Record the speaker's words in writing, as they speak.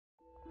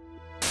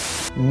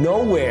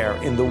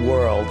Nowhere in the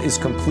world is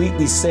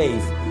completely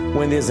safe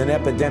when there's an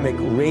epidemic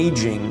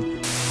raging.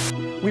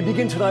 We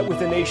begin tonight with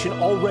a nation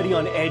already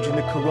on edge in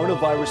the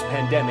coronavirus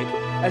pandemic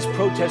as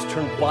protests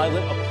turn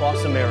violent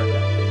across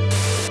America.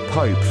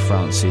 Pope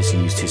Francis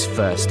used his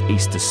first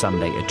Easter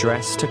Sunday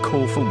address to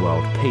call for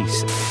world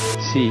peace.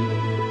 Sì,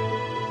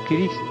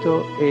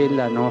 Cristo è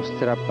la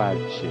nostra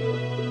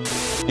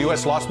pace. The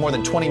U.S. lost more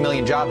than 20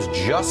 million jobs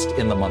just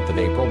in the month of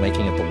April,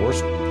 making it the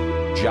worst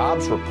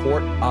jobs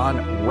report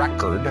on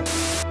record.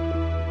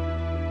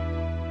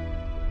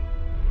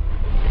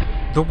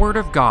 The Word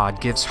of God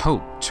gives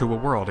hope to a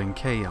world in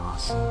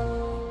chaos.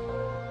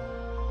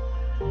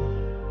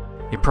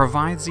 It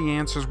provides the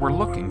answers we're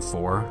looking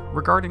for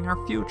regarding our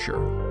future.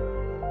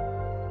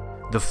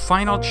 The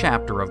final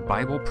chapter of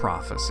Bible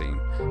Prophecy,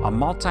 a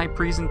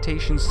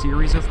multi-presentation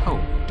series of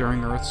hope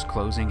during Earth's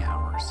closing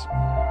hours.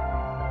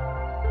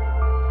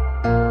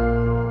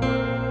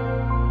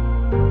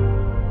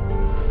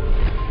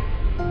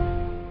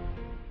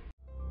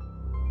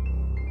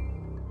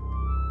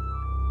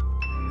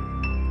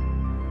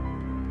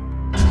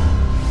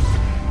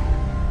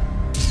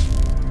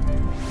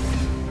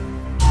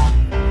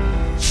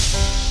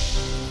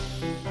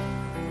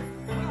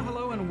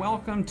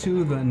 Welcome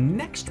to the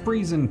next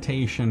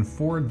presentation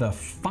for the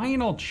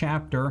final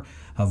chapter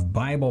of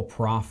Bible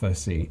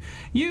Prophecy.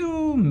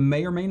 You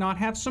may or may not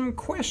have some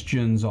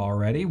questions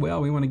already.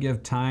 Well, we want to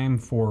give time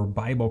for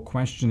Bible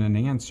question and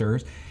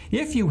answers.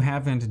 If you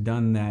haven't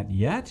done that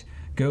yet,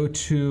 go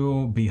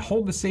to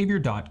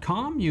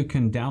beholdthesavior.com. You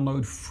can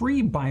download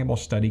free Bible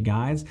study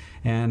guides,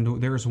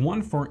 and there's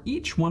one for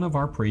each one of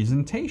our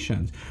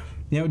presentations.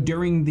 You know,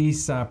 during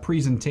these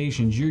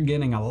presentations, you're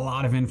getting a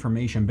lot of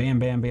information, bam,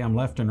 bam, bam,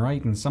 left and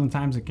right, and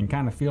sometimes it can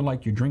kind of feel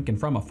like you're drinking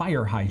from a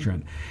fire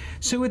hydrant.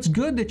 So it's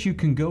good that you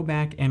can go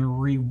back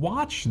and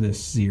re-watch this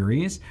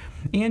series,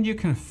 and you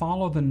can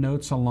follow the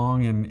notes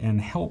along and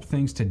help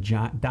things to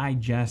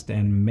digest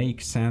and make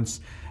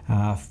sense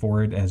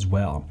for it as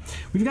well.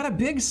 We've got a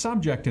big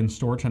subject in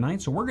store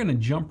tonight, so we're going to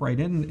jump right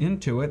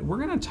into it.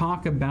 We're going to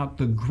talk about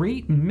the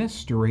great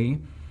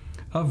mystery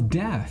of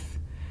death.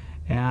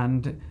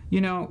 And, you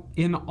know,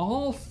 in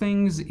all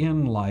things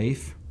in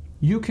life,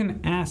 you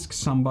can ask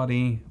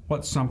somebody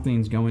what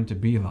something's going to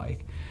be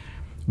like.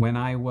 When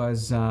I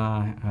was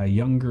a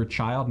younger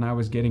child and I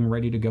was getting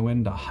ready to go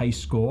into high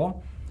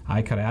school,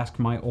 I could ask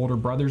my older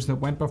brothers that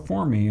went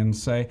before me and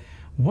say,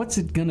 what's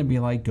it going to be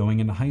like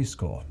going into high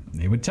school?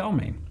 They would tell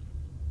me.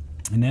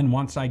 And then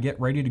once I get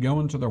ready to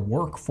go into the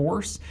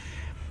workforce,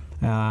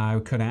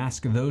 I could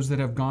ask those that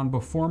have gone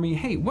before me,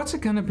 hey, what's it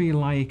going to be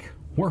like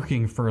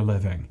working for a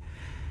living?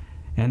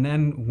 And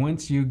then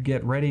once you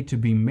get ready to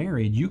be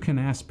married, you can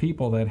ask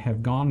people that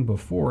have gone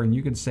before and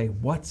you can say,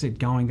 what's it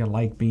going to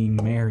like being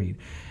married?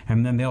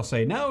 And then they'll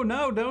say, no,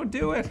 don't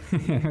do it.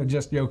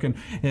 Just joking.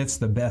 It's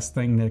the best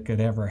thing that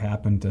could ever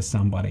happen to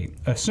somebody,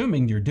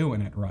 assuming you're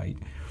doing it right.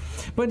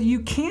 But you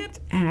can't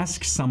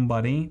ask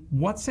somebody,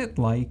 what's it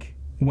like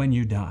when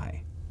you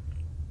die?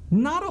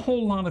 Not a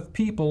whole lot of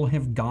people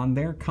have gone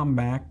there, come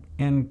back,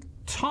 and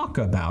talk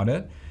about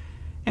it.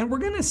 And we're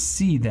going to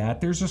see that.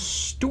 There's a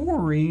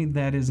story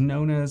that is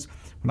known as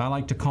what I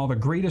like to call the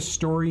greatest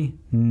story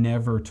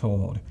never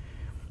told.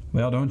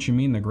 Well, don't you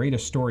mean the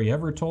greatest story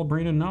ever told,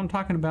 Brandon? No, I'm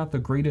talking about the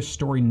greatest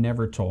story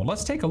never told.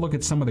 Let's take a look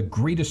at some of the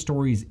greatest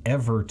stories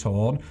ever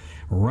told.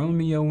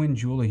 Romeo and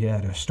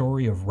Juliet, a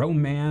story of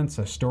romance,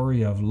 a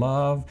story of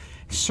love.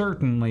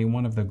 Certainly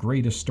one of the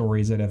greatest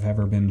stories that have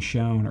ever been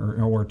shown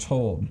or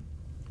told.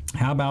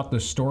 How about the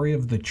story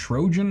of the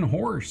Trojan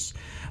horse?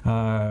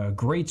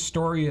 Great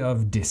story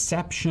of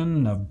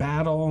deception, of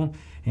battle.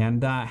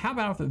 And how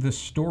about the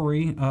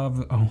story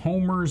of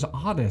Homer's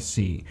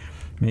Odyssey?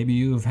 Maybe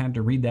you've had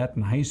to read that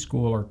in high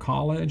school or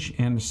college,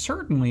 and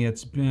certainly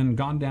it's been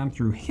gone down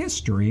through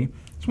history.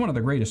 It's one of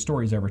the greatest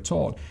stories ever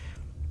told.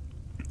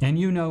 And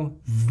you know,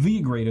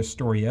 the greatest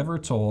story ever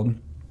told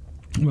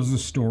was the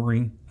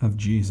story of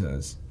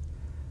Jesus.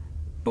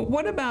 But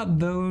what about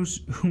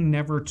those who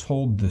never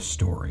told the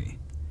story?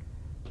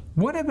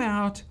 What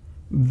about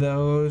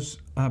those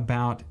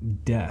about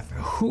death?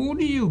 Who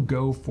do you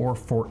go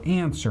for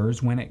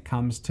answers when it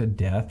comes to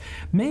death?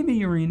 Maybe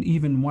you're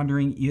even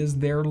wondering, is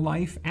there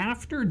life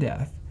after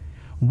death?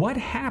 What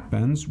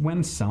happens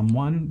when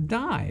someone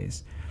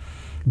dies?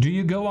 Do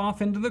you go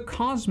off into the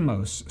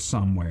cosmos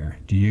somewhere?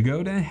 Do you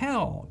go to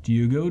hell? Do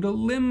you go to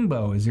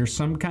limbo? Is there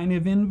some kind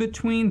of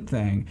in-between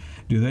thing?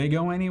 Do they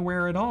go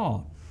anywhere at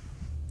all?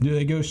 Do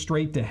they go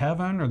straight to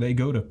heaven or they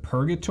go to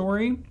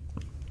purgatory?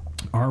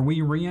 Are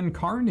we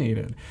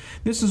reincarnated?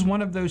 This is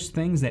one of those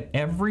things that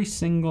every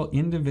single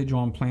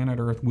individual on planet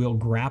Earth will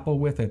grapple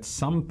with at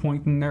some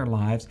point in their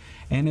lives,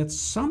 and it's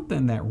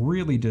something that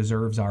really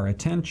deserves our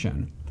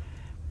attention.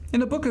 In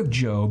the book of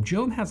Job,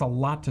 Job has a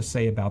lot to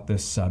say about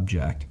this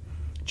subject.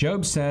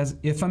 Job says,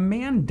 if a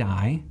man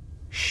die,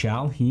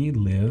 shall he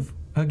live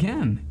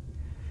again?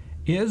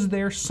 Is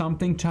there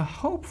something to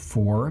hope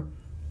for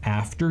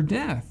after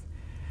death?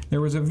 There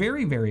was a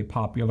very, very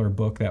popular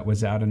book that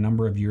was out a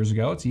number of years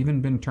ago. It's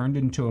even been turned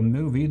into a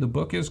movie. The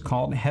book is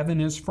called Heaven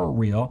is for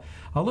Real,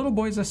 a little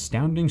boy's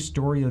astounding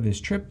story of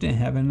his trip to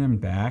heaven and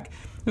back.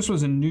 This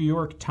was a New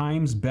York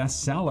Times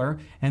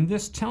bestseller, and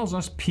this tells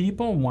us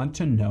people want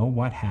to know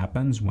what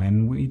happens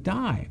when we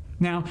die.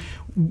 Now,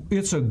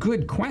 it's a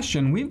good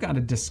question. We've got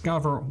to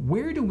discover,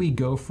 where do we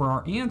go for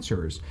our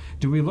answers?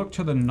 Do we look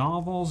to the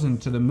novels and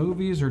to the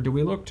movies, or do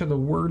we look to the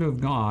Word of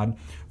God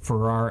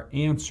for our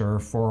answer,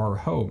 for our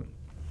hope?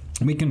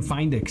 We can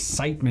find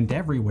excitement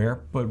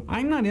everywhere, but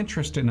I'm not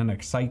interested in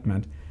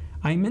excitement.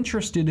 I'm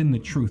interested in the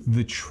truth.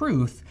 The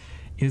truth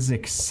is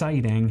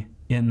exciting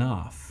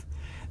enough.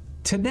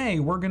 Today,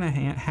 we're going to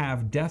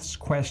have Death's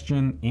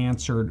question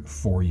answered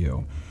for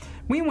you.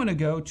 We want to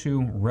go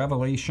to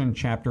Revelation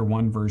chapter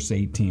 1, verse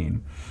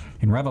 18.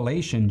 In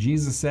Revelation,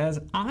 Jesus says,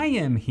 I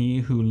am he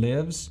who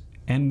lives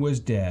and was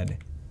dead.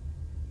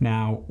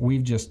 Now,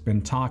 we've just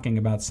been talking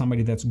about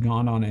somebody that's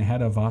gone on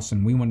ahead of us,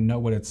 and we want to know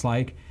what it's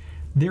like.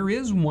 There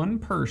is one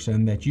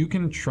person that you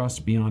can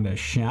trust beyond a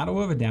shadow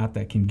of a doubt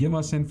that can give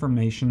us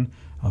information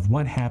of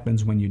what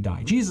happens when you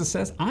die. Jesus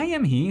says, I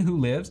am he who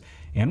lives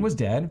and was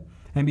dead,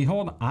 and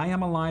behold, I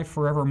am alive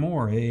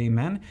forevermore.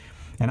 Amen.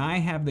 And I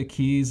have the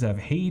keys of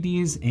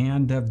Hades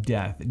and of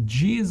death.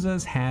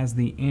 Jesus has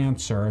the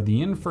answer,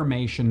 the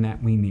information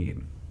that we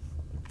need.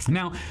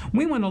 Now,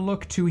 we want to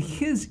look to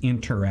his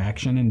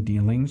interaction and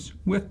dealings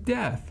with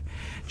death.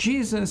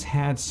 Jesus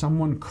had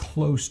someone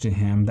close to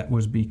him that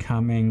was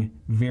becoming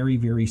very,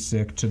 very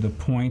sick to the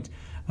point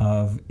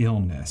of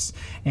illness.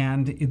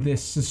 And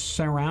this is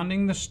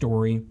surrounding the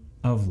story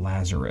of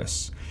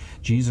Lazarus.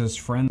 Jesus'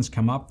 friends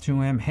come up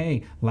to him.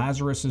 Hey,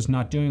 Lazarus is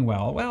not doing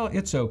well. Well,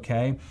 it's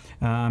okay.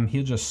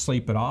 He'll just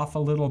sleep it off a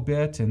little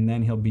bit and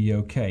then he'll be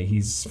okay.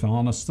 He's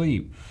fallen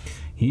asleep.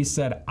 He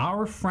said,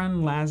 our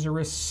friend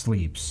Lazarus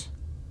sleeps,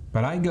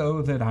 but I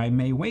go that I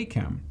may wake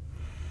him.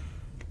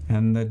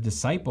 And the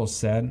disciples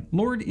said,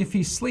 Lord, if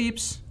he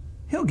sleeps,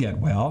 he'll get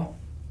well.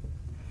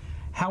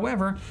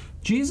 However,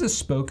 Jesus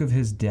spoke of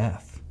his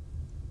death,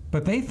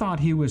 but they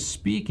thought he was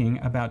speaking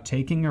about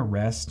taking a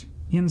rest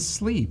in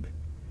sleep.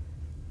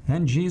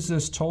 Then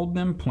Jesus told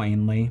them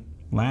plainly,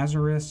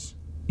 Lazarus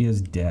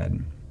is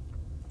dead.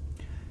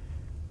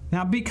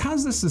 Now,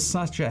 because this is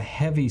such a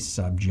heavy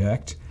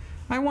subject,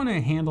 I want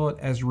to handle it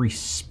as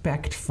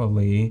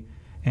respectfully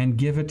and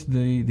give it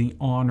the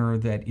honor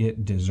that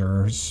it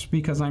deserves,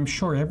 because I'm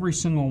sure every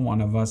single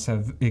one of us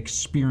have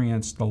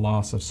experienced the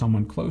loss of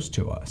someone close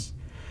to us.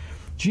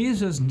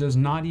 Jesus does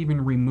not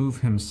even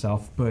remove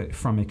himself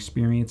from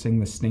experiencing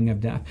the sting of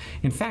death.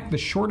 In fact, the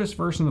shortest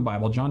verse in the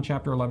Bible, John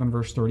chapter 11,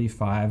 verse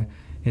 35,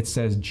 it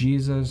says,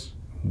 Jesus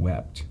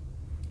wept.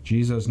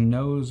 Jesus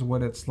knows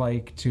what it's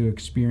like to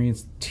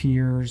experience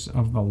tears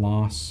of the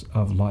loss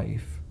of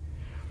life.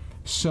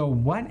 So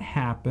what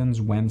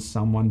happens when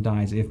someone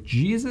dies? If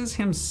Jesus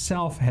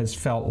himself has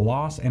felt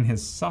loss and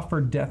has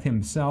suffered death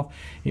himself,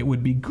 it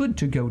would be good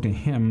to go to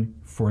him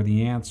for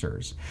the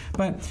answers.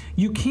 But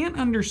you can't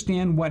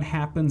understand what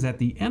happens at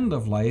the end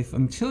of life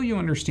until you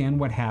understand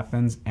what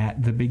happens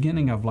at the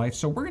beginning of life.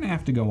 So we're going to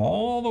have to go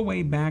all the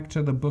way back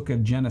to the book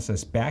of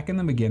Genesis, back in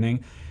the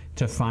beginning,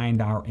 to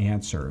find our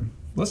answer.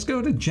 Let's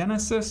go to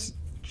Genesis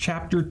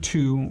chapter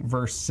 2,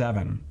 verse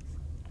 7.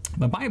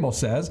 The Bible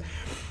says,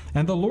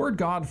 and the Lord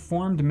God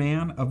formed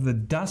man of the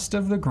dust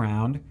of the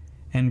ground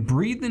and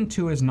breathed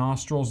into his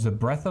nostrils the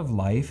breath of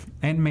life,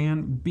 and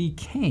man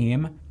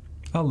became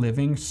a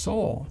living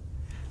soul.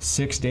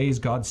 6 days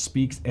God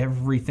speaks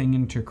everything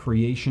into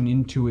creation,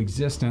 into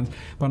existence.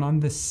 But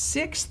on the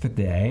sixth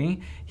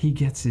day, he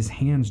gets his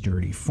hands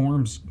dirty,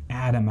 forms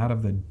Adam out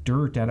of the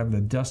dirt, out of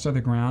the dust of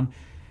the ground,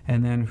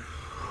 and then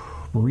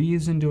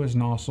breathes into his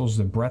nostrils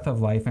the breath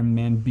of life, and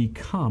man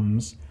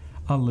becomes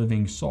a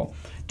living soul.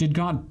 Did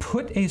God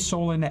put a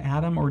soul into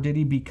Adam, or did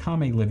he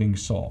become a living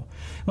soul?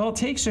 Well, it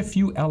takes a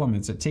few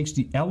elements. It takes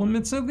the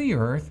elements of the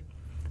earth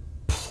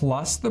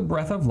plus the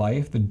breath of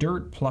life, the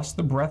dirt plus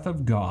the breath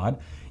of God,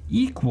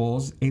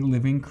 equals a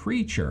living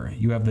creature.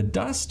 You have the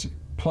dust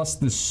plus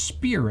the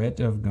Spirit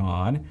of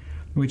God,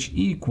 which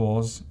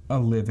equals a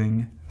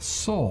living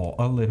soul,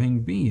 a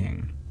living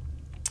being.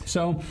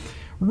 So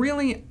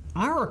really,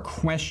 our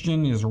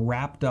question is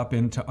wrapped up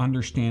into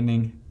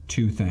understanding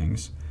two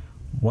things.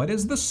 What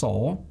is the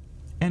soul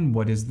and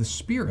what is the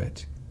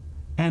spirit?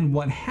 And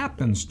what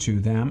happens to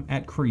them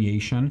at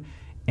creation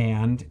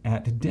and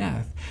at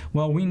death?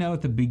 Well, we know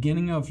at the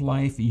beginning of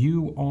life,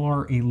 you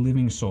are a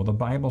living soul. The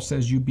Bible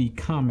says you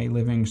become a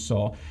living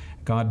soul.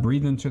 God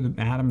breathed into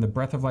Adam the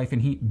breath of life,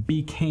 and he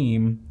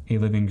became a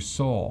living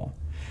soul.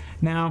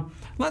 Now,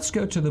 let's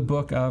go to the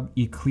book of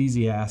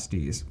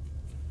Ecclesiastes.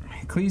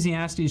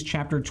 Ecclesiastes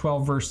chapter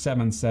 12, verse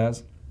 7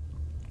 says,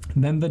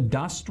 then the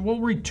dust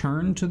will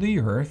return to the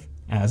earth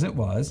as it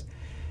was,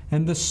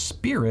 and the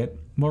spirit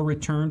will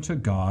return to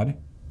God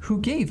who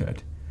gave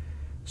it.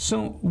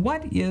 So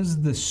what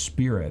is the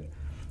spirit?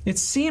 It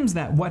seems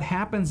that what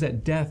happens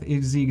at death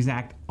is the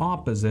exact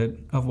opposite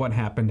of what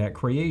happened at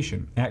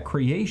creation. At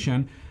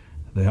creation,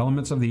 the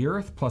elements of the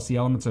earth plus the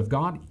elements of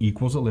God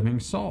equals a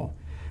living soul.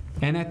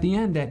 And at the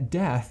end, at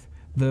death,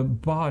 the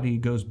body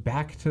goes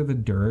back to the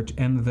dirt,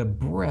 and the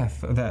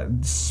breath,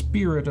 that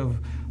spirit of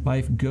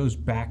life, goes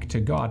back to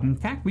God. In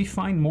fact, we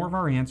find more of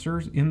our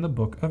answers in the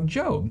book of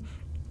Job.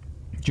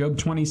 Job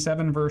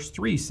 27 verse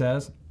 3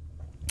 says,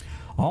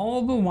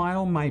 "All the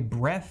while my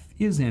breath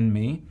is in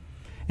me,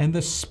 and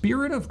the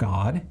Spirit of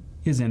God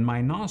is in my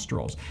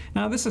nostrils."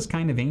 Now, this is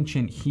kind of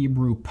ancient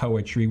Hebrew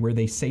poetry where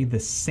they say the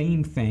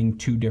same thing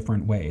two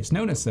different ways.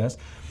 Notice this: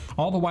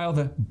 all the while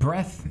the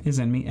breath is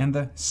in me, and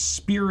the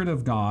Spirit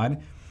of God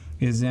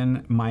is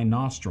in my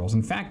nostrils.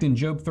 In fact, in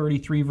Job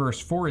 33 verse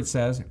 4, it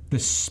says, "The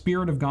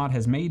Spirit of God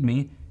has made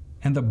me,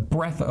 and the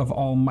breath of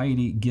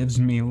Almighty gives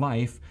me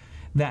life."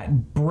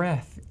 That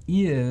breath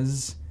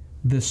is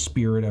the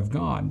Spirit of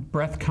God.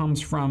 Breath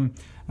comes from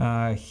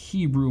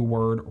Hebrew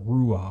word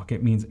ruach.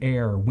 It means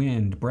air,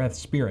 wind, breath,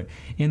 spirit.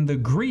 In the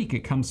Greek, it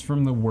comes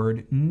from the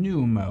word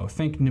pneumo.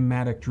 Think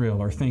pneumatic drill,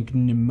 or think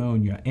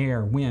pneumonia.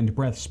 Air, wind,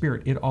 breath,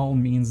 spirit. It all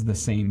means the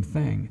same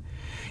thing.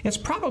 It's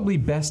probably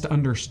best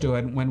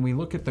understood when we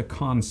look at the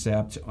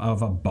concept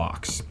of a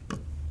box.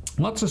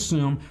 Let's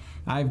assume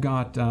I've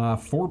got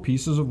 4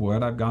 pieces of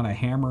wood. I've got a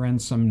hammer and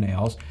some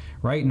nails,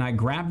 right? And I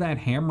grab that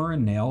hammer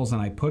and nails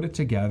and I put it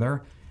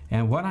together,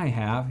 and what I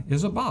have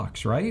is a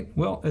box, right?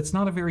 Well, it's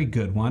not a very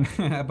good one,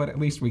 but at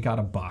least we got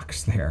a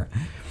box there.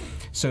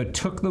 So it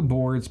took the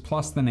boards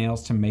plus the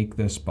nails to make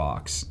this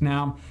box.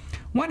 Now,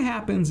 what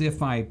happens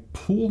if I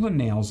pull the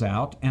nails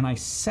out and I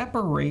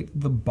separate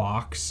the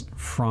box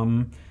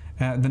from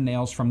the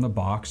nails from the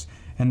box,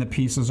 and the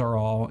pieces are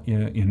all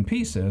in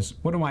pieces?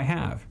 What do I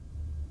have?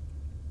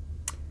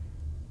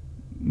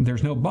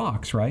 There's no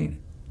box, right?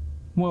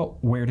 Well,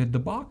 where did the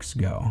box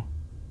go?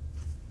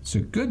 It's a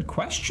good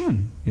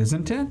question,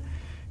 isn't it?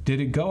 Did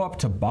it go up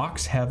to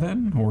box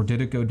heaven, or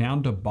did it go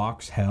down to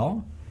box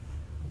hell?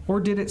 Or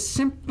did it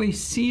simply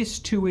cease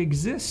to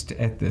exist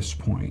at this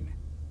point?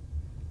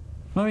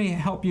 Let me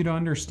help you to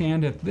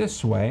understand it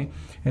this way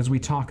as we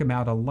talk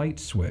about a light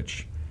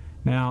switch.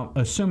 Now,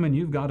 assuming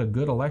you've got a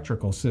good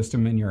electrical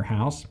system in your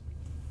house,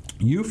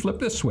 you flip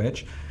the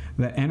switch,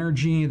 the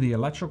energy, the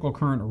electrical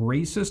current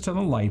races to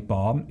the light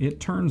bulb, it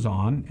turns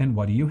on, and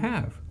what do you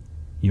have?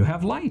 You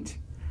have light.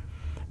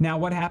 Now,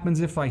 what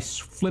happens if I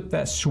flip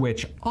that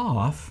switch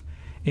off?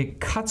 It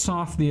cuts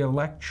off the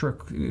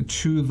electric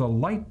to the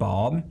light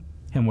bulb,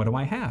 and what do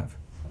I have?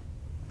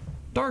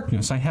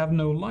 Darkness. I have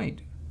no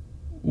light.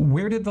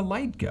 Where did the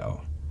light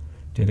go?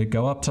 Did it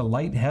go up to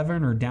light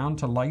heaven or down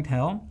to light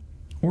hell?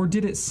 Or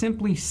did it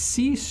simply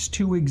cease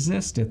to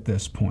exist at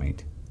this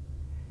point?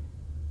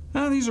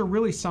 Now, these are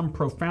really some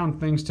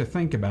profound things to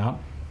think about.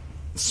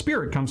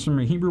 Spirit comes from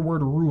a Hebrew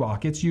word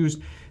ruach. It's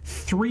used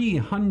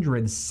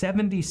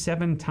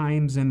 377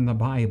 times in the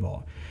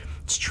Bible.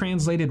 It's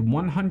translated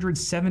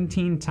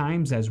 117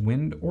 times as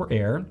wind or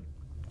air,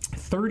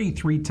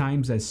 33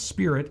 times as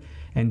spirit,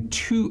 and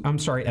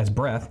as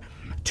breath,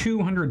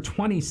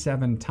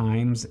 227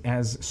 times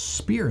as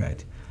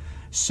spirit.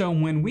 So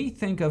when we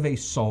think of a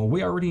soul,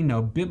 we already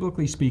know,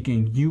 biblically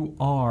speaking, you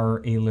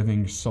are a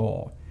living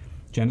soul.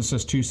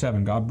 Genesis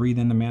 2:7, God breathed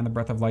in the man the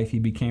breath of life, he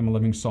became a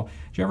living soul.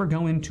 Did you ever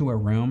go into a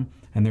room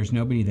and there's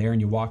nobody there,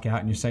 and you walk out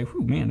and you say,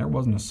 "Whew, man, there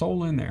wasn't a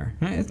soul in there"?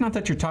 It's not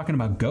that you're talking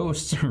about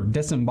ghosts or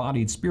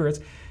disembodied spirits.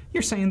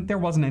 You're saying there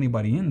wasn't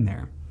anybody in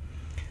there.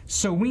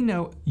 So we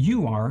know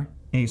you are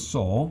a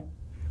soul,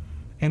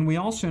 and we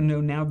also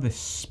know now the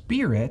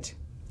Spirit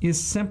is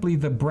simply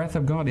the breath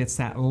of God. It's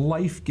that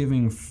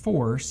life-giving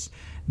force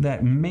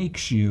that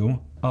makes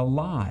you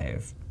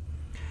alive.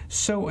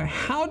 So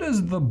how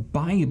does the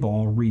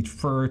Bible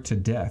refer to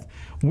death?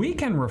 We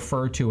can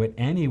refer to it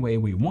any way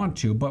we want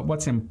to, but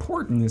what's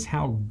important is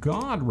how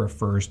God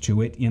refers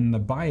to it in the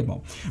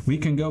Bible. We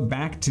can go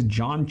back to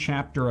John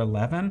chapter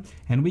 11,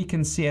 and we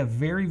can see a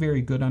very,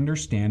 very good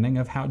understanding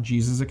of how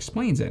Jesus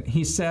explains it.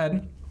 He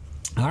said,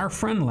 "Our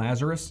friend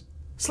Lazarus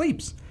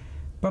sleeps,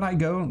 but I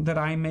go that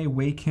I may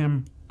wake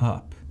him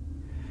up."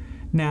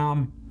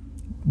 Now,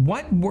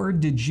 what word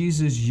did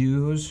Jesus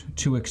use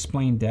to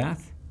explain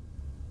death?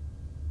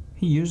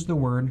 He used the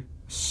word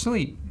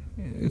sleep.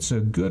 It's a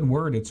good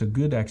word. It's a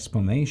good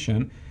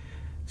explanation.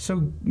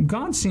 So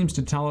God seems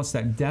to tell us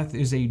that death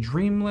is a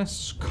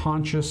dreamless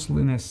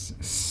consciousness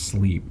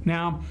sleep.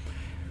 Now,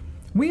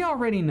 we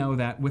already know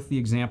that with the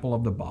example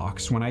of the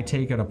box. When I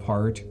take it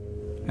apart,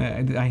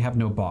 I have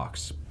no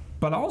box.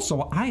 But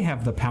also, I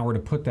have the power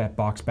to put that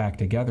box back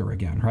together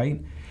again,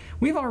 right?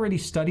 We've already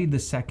studied the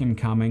second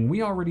coming.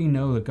 We already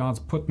know that God's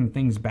putting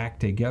things back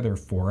together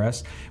for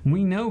us.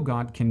 We know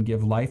God can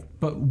give life,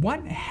 but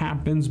what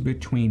happens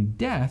between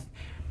death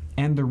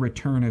and the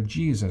return of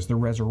Jesus, the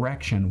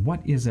resurrection? What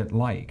is it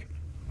like?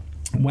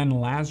 When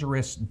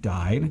Lazarus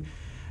died,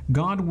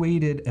 God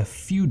waited a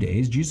few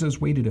days, Jesus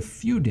waited a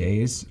few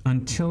days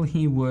until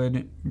he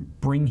would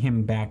bring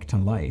him back to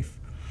life.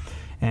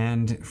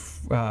 And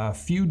a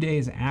few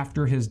days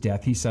after his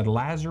death, he said,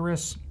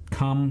 "Lazarus,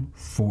 come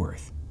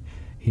forth."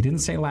 He didn't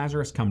say,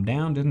 "Lazarus, come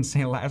down," didn't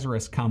say,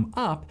 "Lazarus, come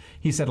up."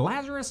 He said,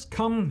 "Lazarus,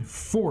 come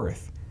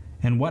forth."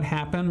 And what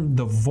happened?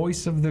 The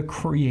voice of the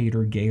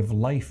Creator gave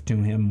life to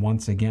him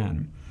once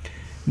again.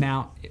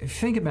 Now,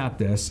 think about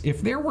this.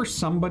 If there were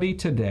somebody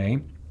today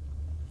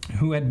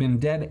who had been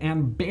dead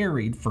and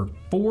buried for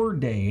 4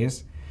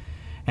 days,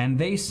 and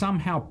they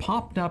somehow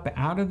popped up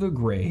out of the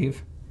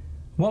grave,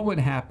 what would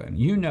happen?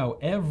 You know,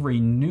 every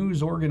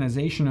news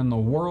organization in the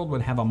world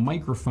would have a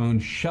microphone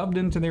shoved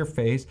into their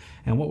face,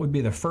 and what would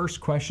be the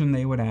first question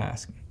they would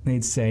ask?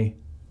 They'd say,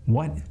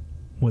 what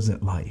was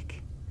it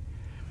like?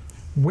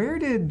 Where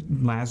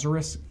did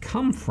Lazarus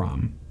come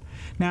from?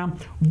 Now,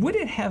 would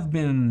it have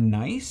been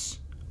nice,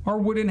 or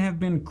would it have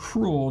been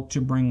cruel to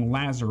bring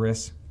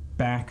Lazarus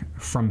back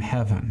from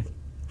heaven?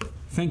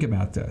 Think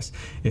about this.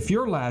 If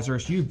you're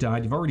Lazarus, you've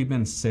died, you've already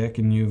been sick,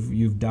 and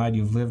you've died,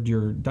 you've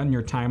lived done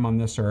your time on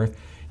this earth.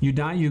 You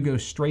die, you go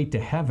straight to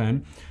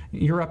heaven.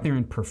 You're up there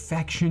in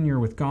perfection, you're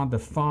with God the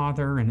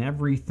Father and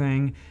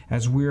everything.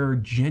 As we're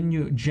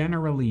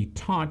generally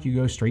taught, you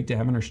go straight to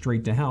heaven or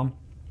straight to hell.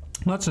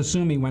 Let's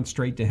assume he went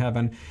straight to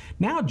heaven.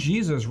 Now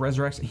Jesus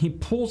resurrects, he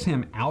pulls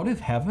him out of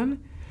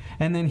heaven,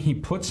 and then he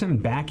puts him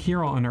back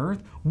here on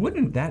earth.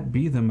 Wouldn't that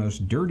be the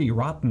most dirty,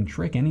 rotten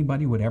trick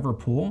anybody would ever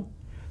pull?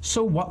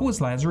 So what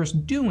was Lazarus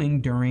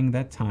doing during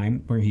that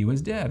time where he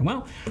was dead?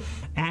 Well,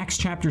 Acts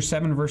chapter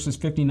 7, verses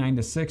 59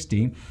 to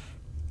 60,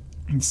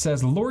 it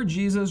says, Lord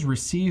Jesus,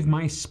 receive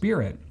my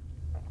spirit.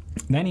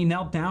 Then he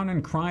knelt down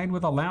and cried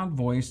with a loud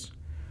voice,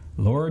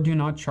 Lord, do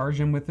not charge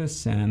him with this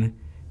sin.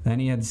 Then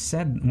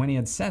when he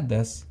had said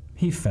this,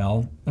 he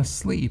fell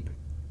asleep.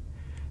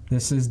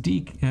 This is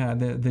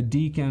the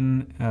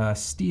deacon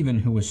Stephen,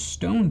 who was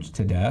stoned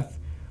to death.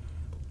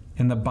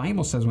 And the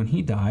Bible says when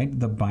he died,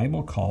 the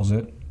Bible calls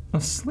it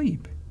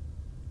asleep.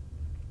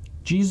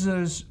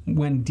 Jesus,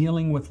 when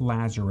dealing with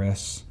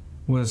Lazarus,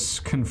 was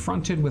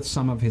confronted with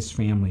some of his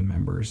family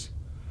members.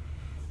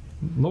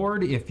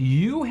 Lord, if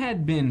you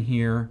had been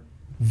here,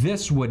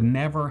 this would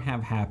never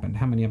have happened.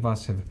 How many of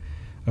us have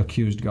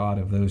accused God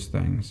of those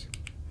things?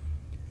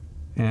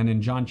 And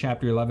in John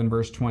chapter 11,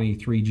 verse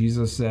 23,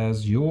 Jesus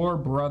says, your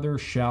brother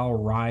shall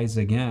rise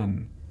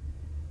again.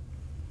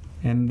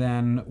 And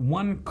then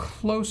one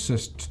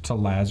closest to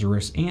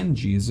Lazarus and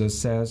Jesus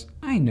says,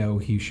 I know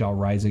he shall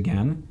rise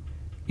again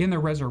in the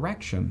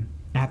resurrection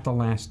at the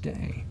last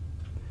day.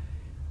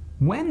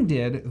 When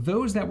did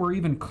those that were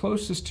even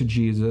closest to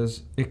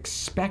Jesus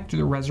expect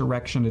the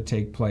resurrection to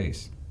take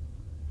place?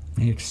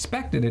 They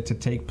expected it to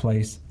take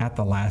place at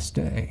the last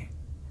day.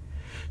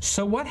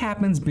 So what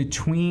happens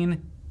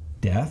between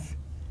death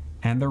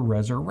and the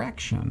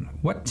resurrection?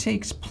 What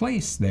takes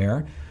place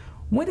there?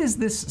 What is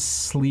this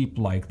sleep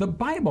like? The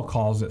Bible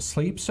calls it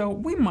sleep, so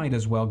we might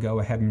as well go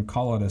ahead and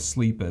call it a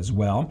sleep as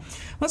well.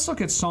 Let's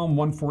look at Psalm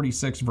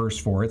 146, verse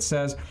 4. It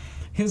says,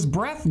 his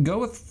breath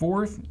goeth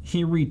forth,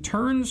 he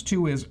returns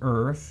to his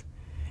earth.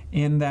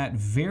 In that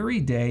very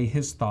day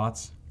his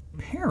thoughts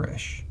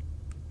perish.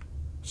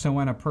 So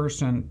when a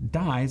person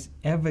dies,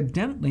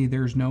 evidently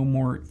there's no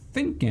more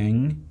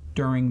thinking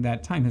during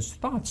that time. His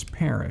thoughts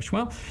perish.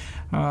 Well,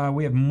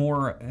 we have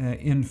more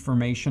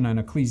information on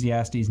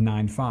Ecclesiastes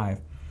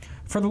 9:5.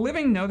 For the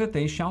living know that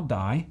they shall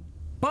die,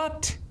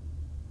 but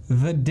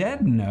the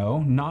dead know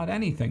not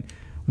anything.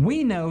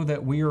 We know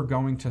that we are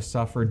going to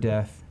suffer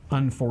death,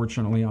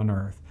 unfortunately, on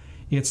earth.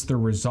 It's the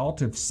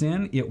result of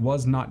sin. It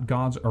was not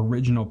God's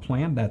original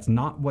plan. That's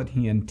not what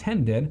he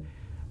intended,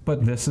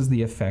 but this is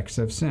the effects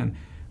of sin.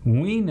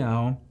 We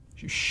know,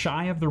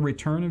 shy of the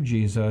return of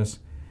Jesus,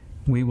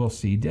 we will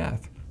see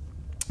death.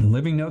 The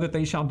living know that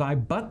they shall die,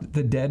 but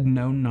the dead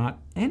know not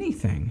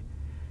anything.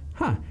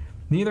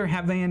 Neither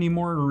have they any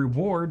more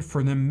reward,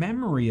 for the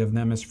memory of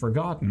them is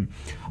forgotten.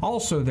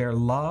 Also their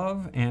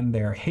love and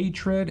their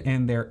hatred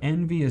and their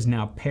envy is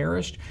now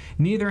perished.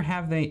 Neither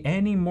have they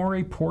any more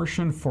a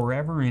portion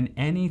forever in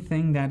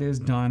anything that is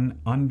done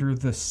under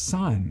the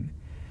sun.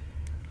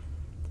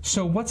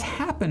 So what's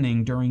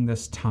happening during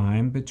this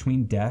time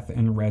between death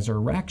and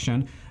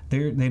resurrection?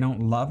 They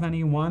don't love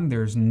anyone.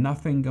 There's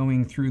nothing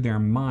going through their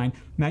mind.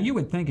 Now, you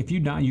would think if you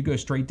die, you go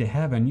straight to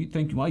heaven. You'd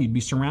think, well, you'd be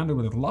surrounded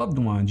with loved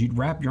ones. You'd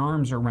wrap your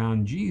arms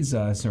around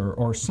Jesus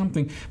or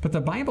something. But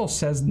the Bible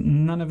says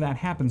none of that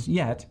happens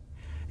yet.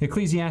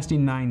 Ecclesiastes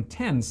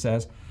 9:10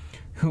 says,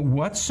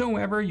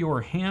 whatsoever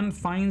your hand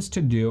finds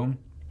to do,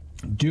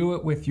 do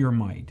it with your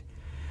might.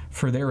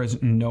 For there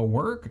is no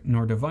work,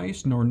 nor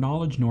device, nor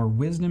knowledge, nor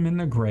wisdom in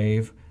the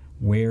grave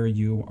where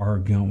you are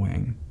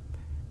going.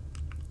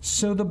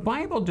 So the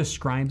Bible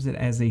describes it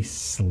as a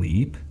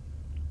sleep.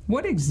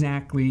 What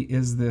exactly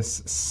is this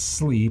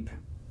sleep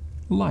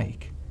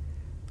like?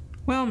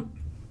 Well,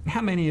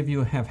 how many of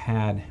you have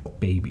had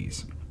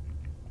babies?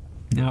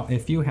 Now,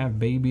 if you have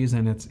babies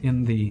and it's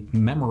in the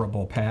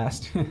memorable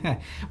past,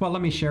 well,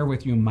 let me share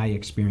with you my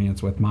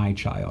experience with my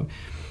child.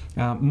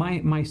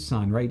 My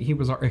son, right, he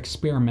was our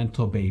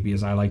experimental baby,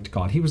 as I like to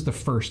call it. He was the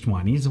first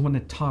one. He's the one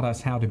that taught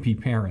us how to be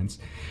parents.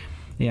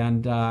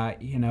 And,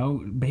 you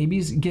know,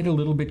 babies get a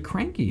little bit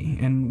cranky.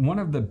 And one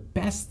of the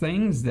best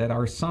things that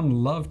our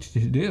son loved to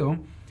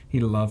do, he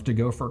loved to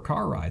go for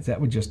car rides.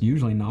 That would just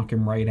usually knock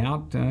him right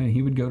out.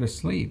 He would go to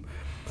sleep.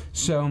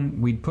 So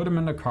we'd put him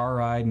in the car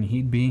ride and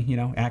he'd be, you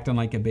know, acting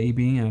like a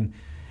baby. And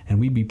and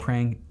we'd be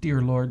praying,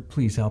 "Dear Lord,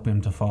 please help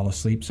him to fall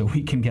asleep so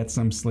we can get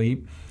some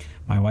sleep."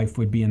 My wife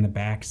would be in the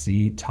back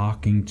seat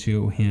talking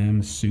to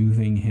him,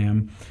 soothing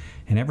him.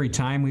 And every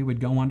time we would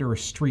go under a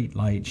street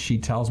light, she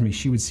tells me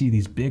she would see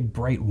these big,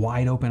 bright,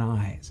 wide open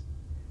eyes.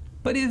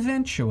 But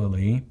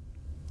eventually,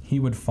 he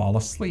would fall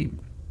asleep.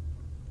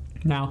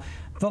 Now,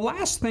 the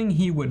last thing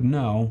he would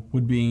know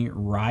would be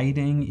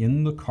riding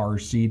in the car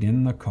seat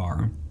in the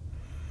car.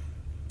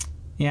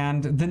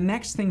 And the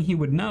next thing he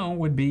would know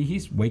would be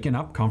he's waking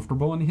up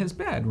comfortable in his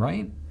bed,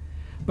 right?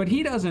 But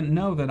he doesn't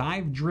know that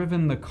I've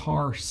driven the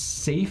car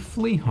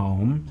safely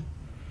home,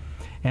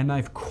 and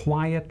I've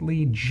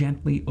quietly,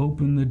 gently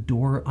opened the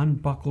door,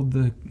 unbuckled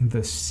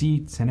the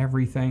seats and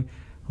everything,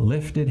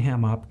 lifted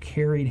him up,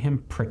 carried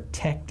him,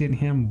 protected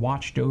him,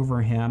 watched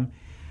over him,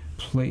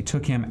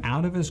 took him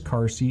out of his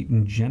car seat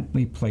and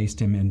gently placed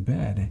him in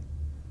bed.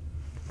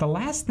 The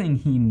last thing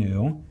he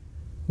knew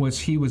was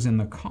he was in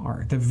the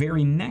car. The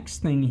very next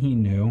thing he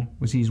knew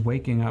was he's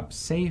waking up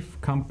safe,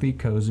 comfy,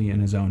 cozy in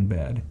his own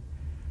bed.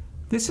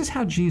 This is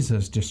how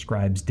Jesus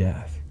describes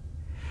death.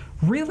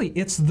 Really,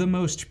 it's the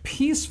most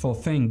peaceful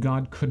thing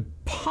God could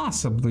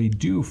possibly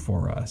do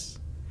for us.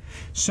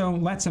 So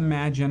let's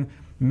imagine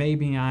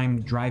maybe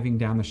I'm driving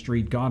down the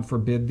street, God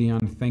forbid the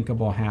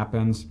unthinkable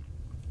happens,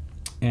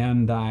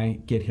 and I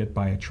get hit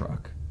by a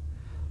truck.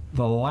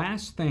 The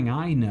last thing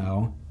I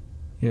know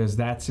is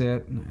that's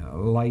it,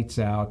 lights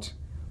out.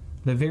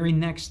 The very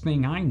next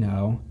thing I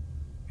know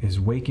is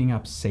waking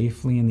up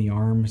safely in the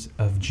arms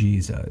of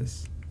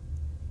Jesus.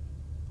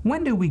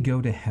 When do we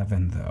go to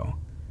heaven, though?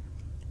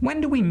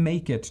 When do we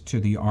make it to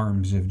the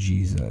arms of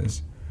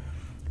Jesus?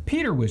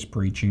 Peter was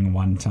preaching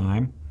one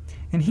time,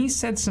 and he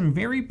said some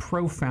very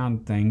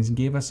profound things and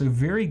gave us a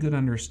very good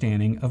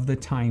understanding of the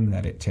time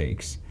that it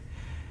takes.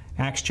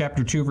 Acts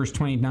chapter 2, verse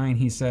 29,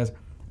 he says,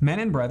 "Men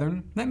and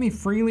brethren, let me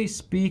freely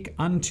speak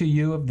unto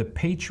you of the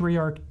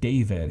patriarch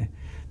David,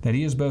 that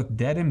he is both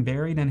dead and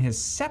buried, and his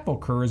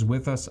sepulchre is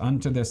with us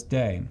unto this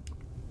day."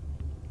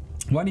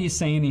 What he's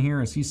saying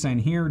here is he's saying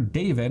here,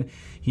 David,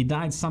 he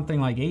died something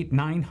like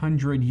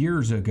 800-900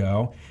 years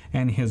ago,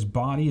 and his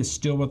body is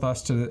still with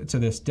us to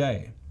this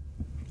day.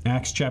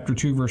 Acts chapter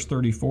 2, verse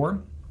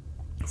 34,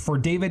 "For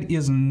David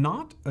is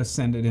not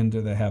ascended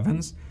into the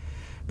heavens,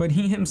 but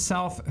he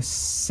himself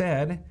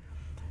said,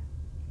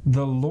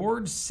 The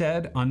Lord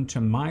said unto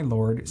my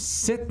Lord,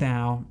 Sit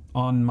thou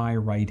on my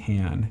right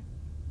hand."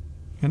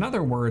 In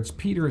other words,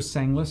 Peter is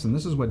saying, listen,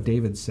 this is what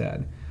David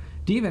said.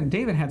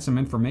 David had some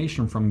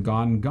information from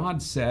God, and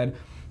God said,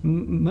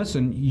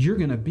 listen, you're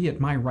going to be at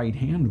my right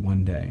hand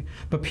one day.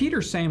 But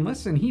Peter's saying,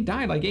 listen, he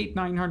died like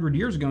 800-900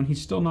 years ago, and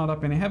he's still not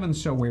up in heaven,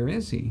 so where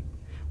is he?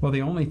 Well,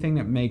 the only thing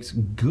that makes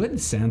good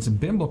sense,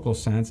 biblical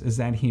sense, is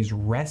that he's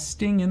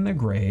resting in the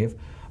grave,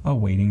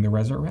 awaiting the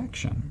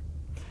resurrection.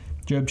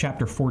 Job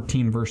chapter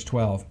 14, verse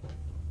 12.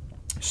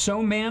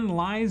 "So man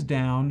lies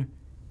down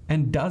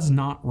and does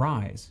not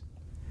rise,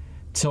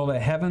 till the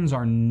heavens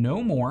are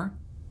no more,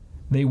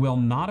 they will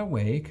not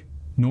awake,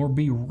 nor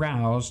be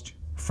roused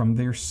from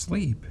their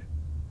sleep."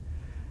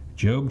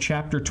 Job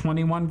chapter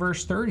 21,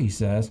 verse 30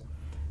 says,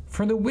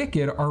 "For the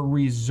wicked are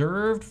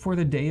reserved for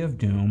the day of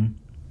doom,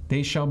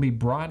 they shall be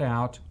brought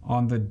out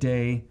on the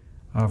day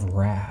of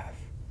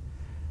wrath."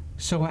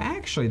 So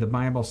actually, the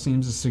Bible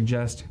seems to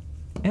suggest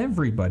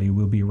everybody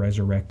will be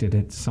resurrected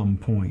at some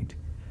point.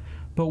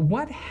 But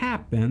what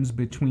happens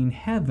between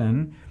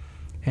heaven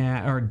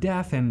or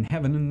death and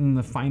heaven in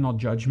the final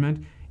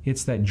judgment?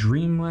 It's that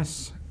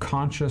dreamless,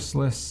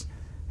 consciousless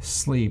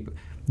sleep.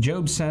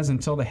 Job says,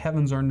 until the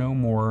heavens are no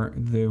more,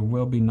 there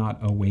will be not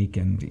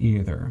awakened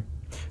either.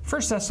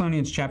 1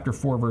 Thessalonians chapter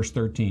 4, verse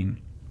 13.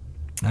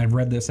 I've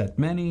read this at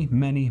many,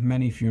 many,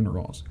 many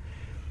funerals.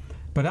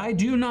 "But I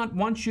do not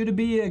want you to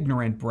be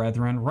ignorant,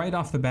 brethren." Right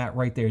off the bat,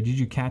 right there. Did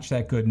you catch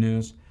that good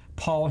news?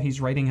 Paul, he's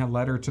writing a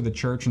letter to the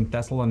church in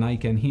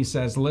Thessalonica, and he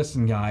says,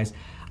 listen, guys,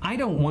 I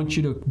don't want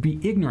you to be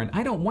ignorant.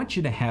 I don't want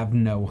you to have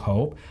no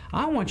hope.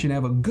 I want you to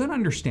have a good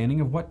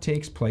understanding of what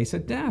takes place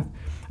at death.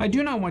 "I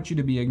do not want you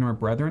to be ignorant,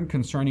 brethren,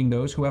 concerning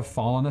those who have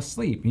fallen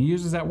asleep." He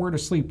uses that word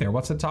asleep there.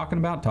 What's it talking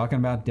about? Talking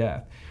about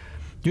death.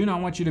 "Do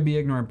not want you to be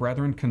ignorant,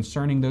 brethren,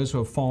 concerning those who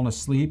have fallen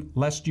asleep,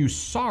 lest you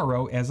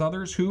sorrow as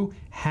others who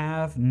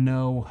have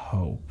no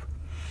hope.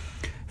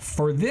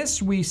 For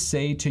this we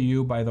say to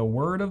you by the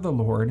word of the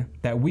Lord,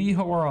 that we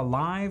who are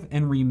alive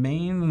and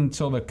remain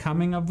until the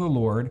coming of the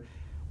Lord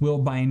will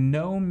by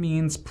no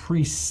means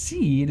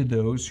precede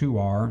those who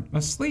are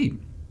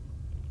asleep.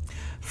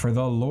 For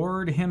the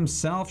Lord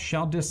himself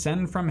shall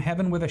descend from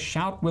heaven with a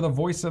shout, with a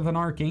voice of an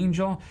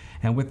archangel,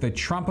 and with the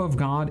trump of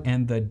God,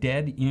 and the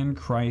dead in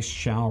Christ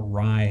shall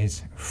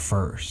rise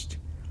first."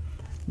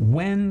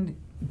 When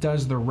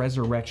does the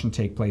resurrection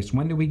take place?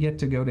 When do we get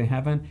to go to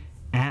heaven?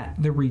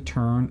 At the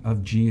return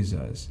of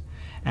Jesus.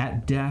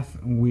 At death,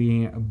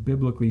 we,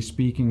 biblically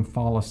speaking,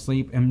 fall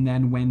asleep. And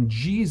then when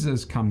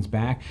Jesus comes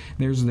back,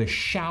 there's the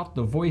shout,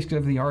 the voice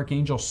of the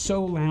archangel,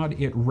 so loud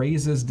it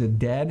raises the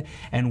dead.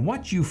 And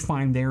what you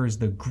find there is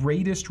the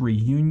greatest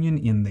reunion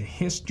in the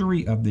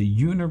history of the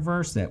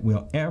universe that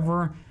will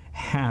ever,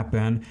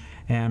 happen?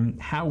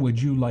 And how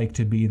would you like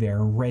to be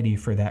there ready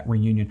for that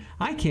reunion?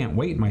 I can't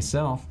wait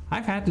myself.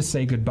 I've had to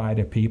say goodbye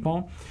to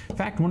people. In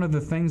fact, one of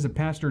the things that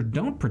pastors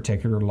don't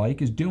particularly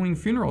like is doing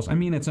funerals. I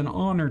mean, it's an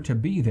honor to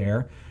be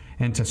there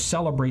and to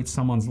celebrate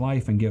someone's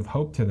life and give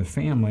hope to the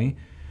family.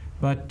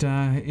 But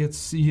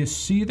you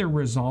see the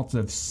results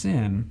of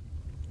sin.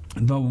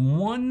 The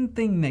one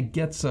thing that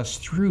gets us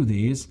through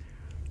these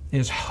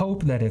is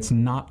hope that it's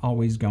not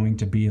always going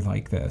to be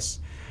like this.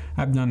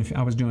 I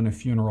was doing a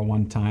funeral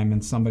one time,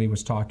 and somebody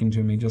was talking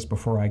to me just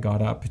before I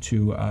got up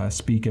to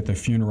speak at the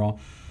funeral.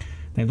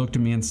 They looked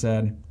at me and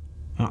said,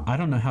 I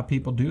don't know how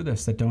people do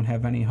this that don't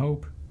have any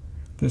hope.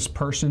 This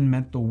person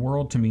meant the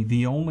world to me.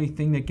 The only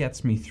thing that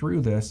gets me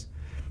through this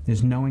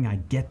is knowing I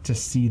get to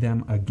see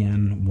them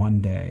again one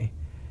day.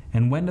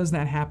 And when does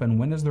that happen?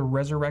 When does the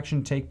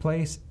resurrection take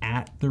place?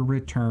 At the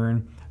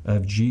return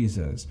of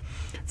Jesus.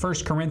 1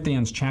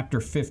 Corinthians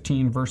chapter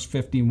 15, verse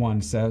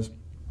 51 says,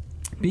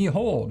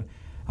 Behold,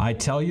 I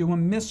tell you a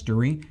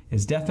mystery.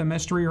 Is death a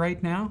mystery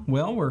right now?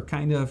 Well, we're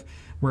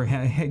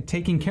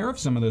taking care of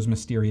some of those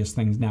mysterious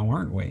things now,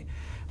 aren't we?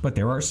 But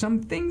there are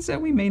some things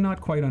that we may not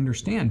quite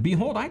understand.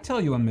 Behold, I tell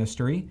you a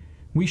mystery.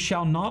 We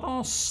shall not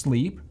all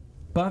sleep,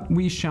 but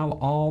we shall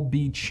all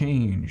be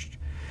changed.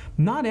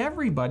 Not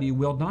everybody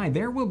will die.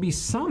 There will be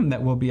some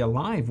that will be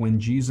alive when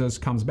Jesus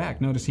comes back.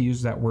 Notice he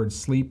uses that word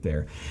sleep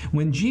there.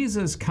 When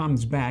Jesus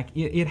comes back,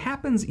 it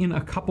happens in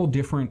a couple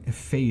different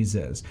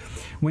phases.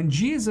 When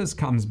Jesus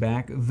comes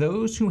back,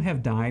 those who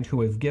have died,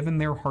 who have given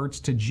their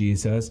hearts to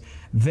Jesus,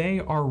 they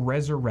are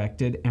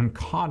resurrected and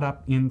caught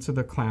up into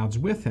the clouds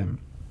with him.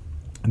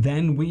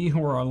 Then we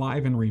who are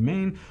alive and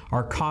remain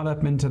are caught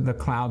up into the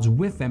clouds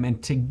with them,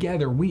 and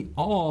together we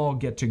all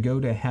get to go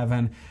to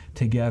heaven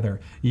together.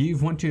 You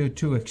want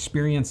to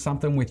experience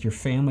something with your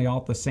family all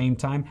at the same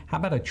time? How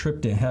about a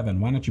trip to heaven?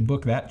 Why don't you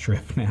book that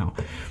trip now?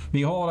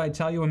 Behold, I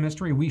tell you a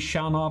mystery. We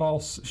shall not all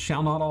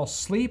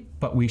sleep,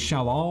 but we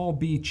shall all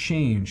be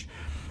changed.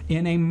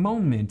 In a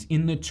moment,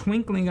 in the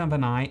twinkling of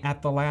an eye,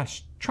 at the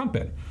last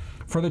trumpet.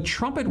 For the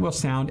trumpet will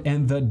sound,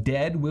 and the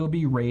dead will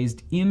be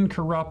raised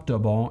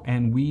incorruptible,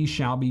 and we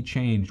shall be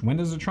changed. When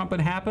does the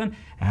trumpet happen?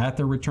 At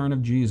the return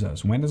of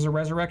Jesus. When does the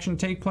resurrection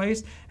take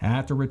place?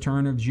 At the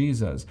return of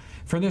Jesus.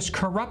 For this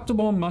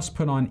corruptible must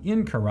put on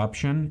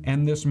incorruption,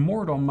 and this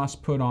mortal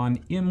must put on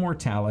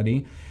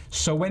immortality.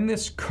 So when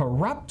this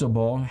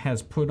corruptible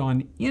has put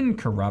on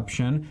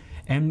incorruption,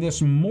 and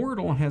this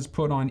mortal has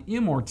put on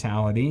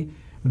immortality,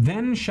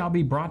 then shall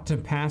be brought to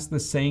pass the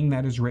saying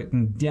that is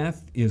written,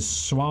 Death is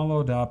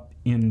swallowed up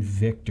in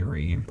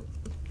victory.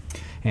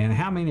 And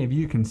how many of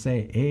you can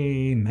say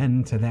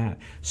amen to that?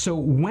 So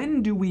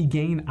when do we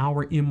gain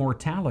our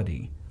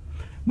immortality?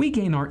 We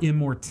gain our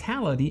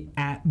immortality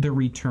at the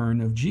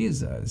return of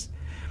Jesus.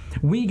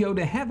 We go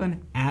to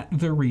heaven at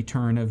the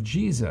return of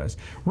Jesus.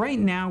 Right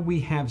now we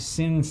have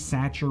sin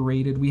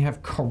saturated, we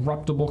have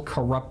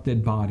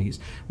corrupted bodies.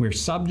 We're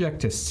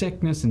subject to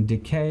sickness and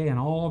decay and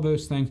all of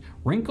those things,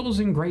 wrinkles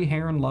and gray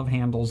hair and love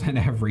handles and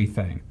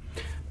everything.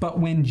 But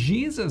when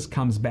Jesus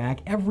comes back,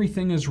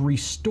 everything is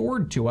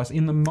restored to us.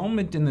 In the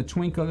moment, in the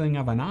twinkling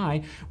of an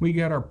eye, we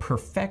get our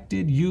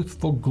perfected,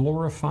 youthful,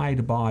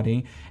 glorified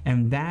body,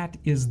 and that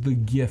is the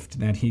gift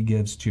that he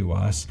gives to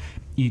us.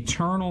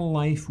 Eternal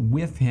life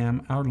with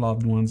him, our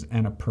loved ones,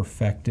 and a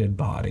perfected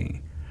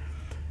body.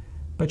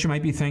 But you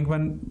might be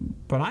thinking,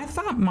 but I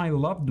thought my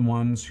loved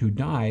ones who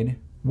died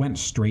went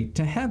straight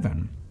to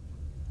heaven.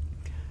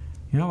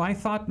 You know, I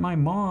thought my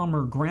mom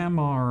or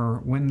grandma,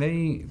 when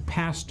they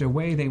passed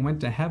away, they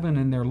went to heaven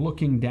and they're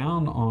looking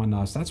down on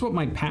us. That's what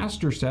my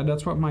pastor said.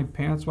 That's what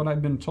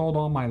I've been told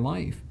all my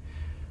life.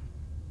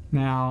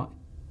 Now,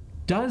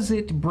 does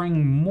it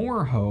bring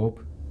more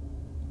hope,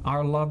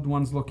 our loved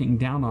ones looking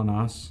down on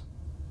us,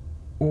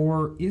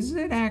 or is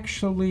it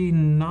actually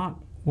not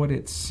what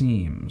it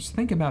seems?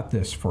 Think about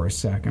this for a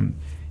second.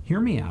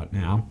 Hear me out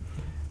now.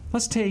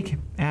 Let's take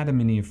Adam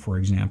and Eve, for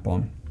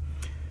example.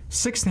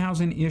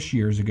 6,000-ish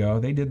years ago,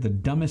 they did the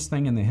dumbest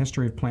thing in the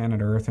history of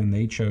planet Earth, and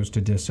they chose to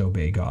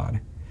disobey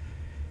God.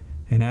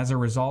 And as a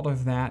result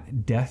of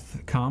that,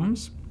 death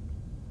comes.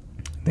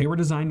 They were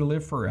designed to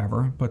live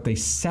forever, but they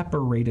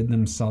separated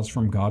themselves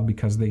from God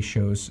because they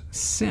chose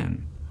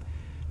sin.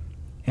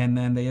 And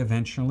then they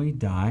eventually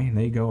die.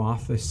 They go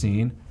off the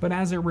scene. But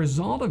as a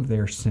result of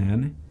their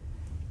sin,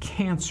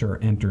 cancer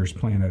enters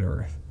planet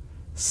Earth.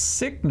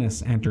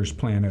 Sickness enters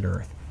planet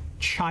Earth.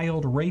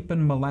 Child rape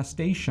and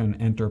molestation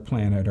enter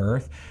planet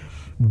Earth.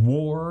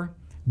 War,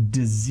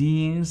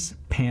 disease,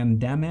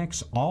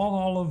 pandemics,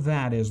 all of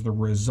that is the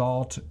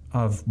result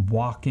of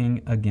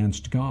walking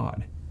against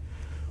God.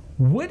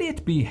 Would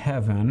it be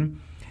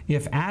heaven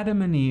if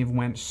Adam and Eve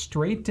went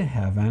straight to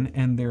heaven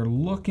and they're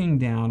looking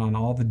down on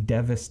all the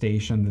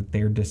devastation that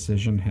their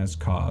decision has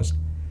caused?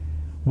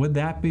 Would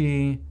that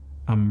be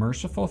a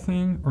merciful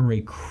thing or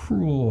a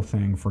cruel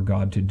thing for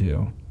God to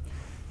do?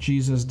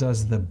 Jesus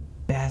does the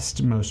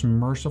best, most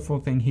merciful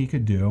thing he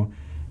could do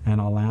and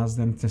allows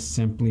them to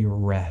simply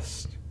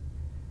rest.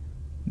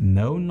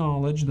 No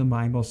knowledge, the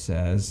Bible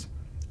says,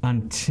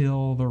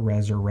 until the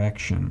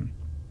resurrection.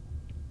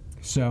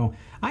 So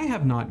I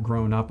have not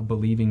grown up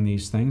believing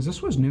these things.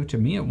 This was new to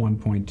me at one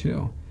point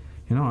too.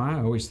 You know,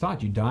 I always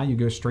thought you die, you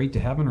go straight to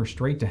heaven or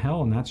straight to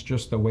hell, and that's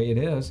just the way it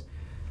is.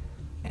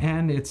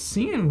 And it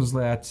seems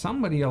that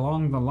somebody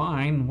along the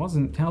line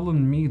wasn't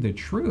telling me the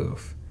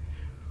truth.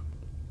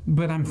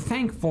 But I'm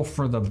thankful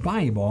for the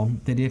Bible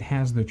that it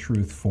has the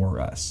truth for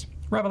us.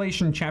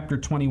 Revelation chapter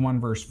 21,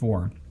 verse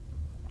 4.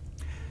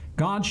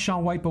 God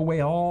shall wipe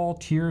away all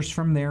tears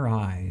from their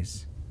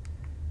eyes.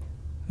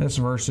 This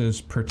verse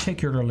is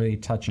particularly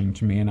touching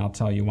to me, and I'll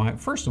tell you why.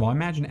 First of all,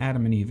 imagine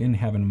Adam and Eve in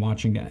heaven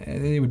watching.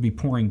 They would be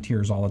pouring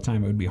tears all the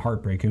time. It would be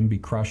heartbreaking. It would be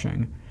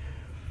crushing.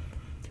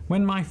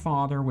 When my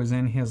father was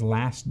in his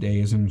last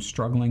days and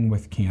struggling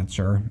with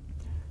cancer,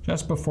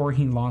 just before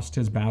he lost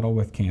his battle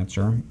with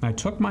cancer, I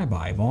took my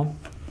Bible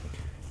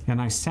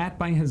and I sat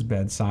by his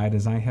bedside,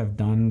 as I have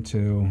done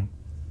to,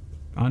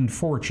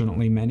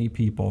 unfortunately, many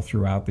people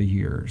throughout the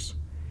years.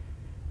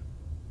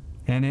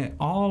 And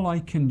all I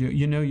can do,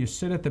 you know, you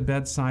sit at the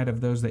bedside of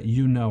those that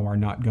you know are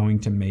not going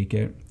to make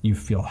it. You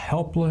feel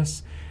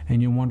helpless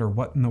and you wonder,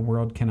 what in the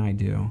world can I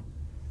do?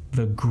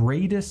 The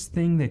greatest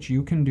thing that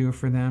you can do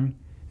for them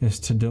is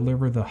to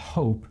deliver the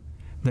hope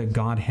that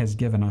God has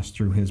given us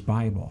through his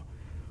Bible.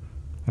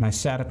 And I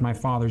sat at my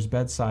father's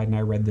bedside and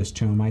I read this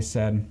to him. I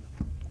said,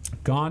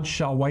 God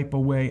shall wipe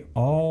away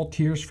all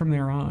tears from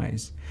their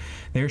eyes.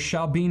 There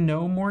shall be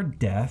no more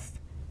death,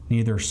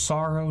 neither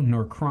sorrow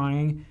nor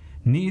crying,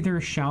 neither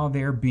shall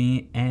there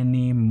be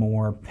any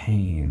more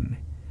pain.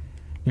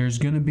 There's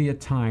going to be a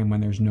time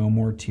when there's no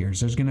more tears.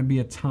 There's going to be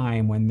a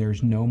time when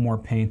there's no more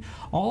pain.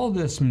 All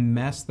this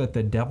mess that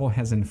the devil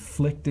has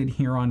inflicted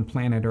here on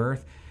planet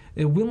Earth,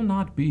 it will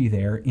not be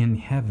there in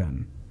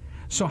heaven.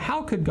 So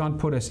how could God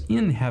put us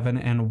in heaven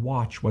and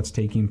watch what's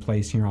taking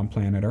place here on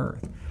planet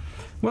Earth?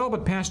 Well,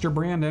 but Pastor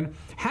Brandon,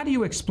 how do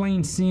you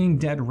explain seeing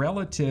dead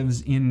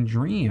relatives in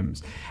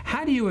dreams?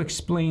 How do you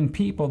explain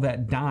people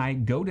that die,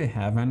 go to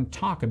heaven,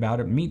 talk about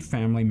it, meet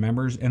family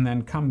members, and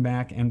then come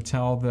back and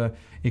tell the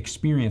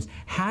experience?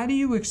 How do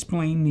you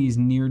explain these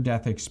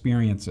near-death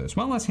experiences?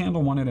 Well, let's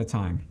handle one at a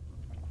time.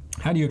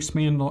 How do you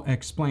explain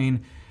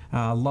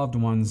loved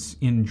ones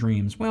in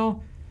dreams?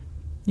 Well,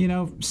 you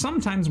know,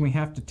 sometimes we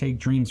have to take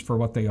dreams for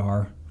what they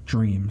are,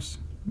 dreams.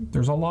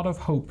 There's a lot of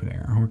hope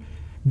there.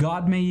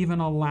 God may even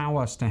allow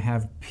us to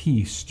have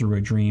peace through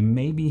a dream.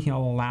 Maybe he'll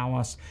allow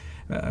us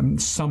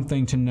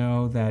something to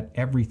know that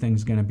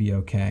everything's going to be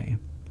okay.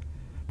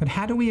 But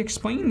how do we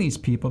explain these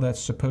people that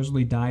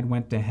supposedly died,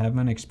 went to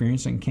heaven,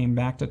 experienced it, and came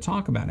back to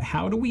talk about it?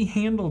 How do we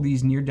handle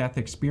these near-death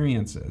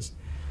experiences?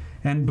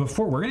 And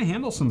we're going to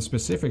handle some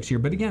specifics here,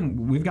 but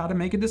again, we've got to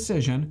make a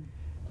decision.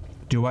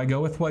 Do I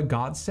go with what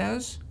God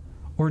says,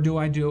 or do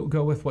I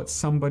go with what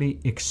somebody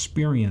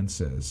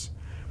experiences?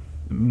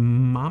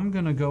 I'm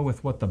going to go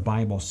with what the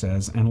Bible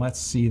says, and let's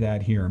see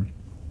that here.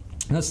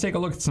 Let's take a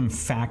look at some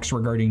facts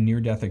regarding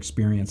near-death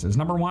experiences.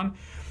 Number one,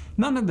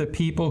 none of the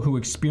people who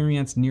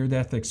experienced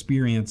near-death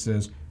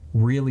experiences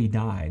really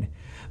died.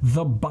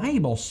 The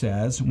Bible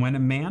says when a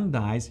man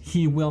dies,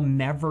 he will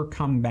never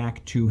come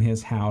back to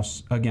his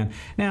house again.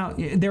 Now,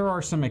 there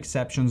are some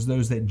exceptions,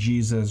 those that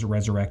Jesus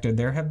resurrected.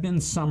 There have been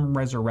some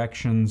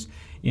resurrections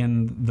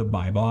in the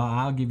Bible.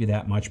 I'll give you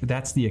that much, but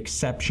that's the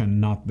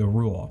exception, not the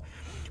rule.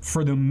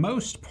 For the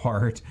most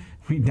part,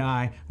 we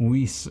die,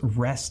 we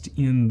rest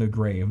in the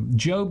grave.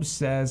 Job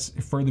says,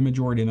 for the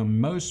majority, the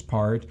most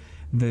part,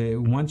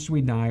 once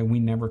we die, we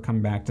never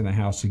come back to the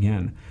house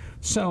again.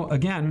 So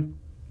again,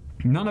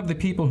 none of the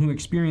people who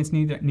experienced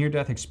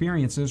near-death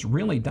experiences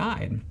really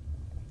died.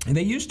 And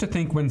they used to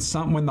think when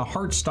the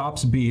heart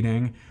stops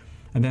beating,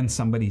 and then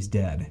somebody's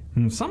dead.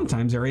 And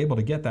sometimes they're able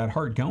to get that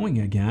heart going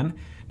again.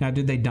 Now,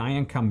 did they die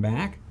and come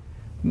back?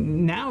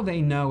 Now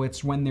they know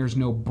it's when there's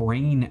no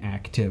brain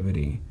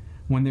activity.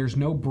 When there's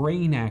no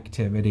brain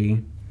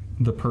activity,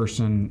 the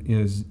person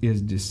is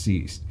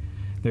deceased.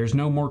 There's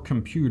no more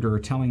computer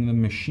telling the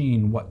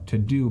machine what to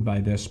do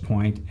by this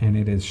point, and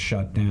it is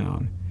shut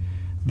down.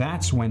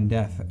 That's when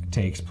death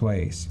takes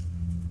place.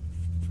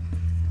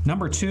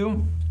 Number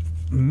two,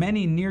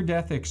 many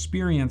near-death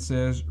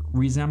experiences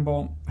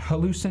resemble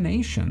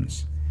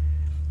hallucinations.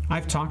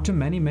 I've talked to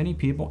many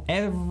people.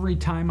 Every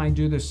time I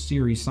do this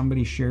series,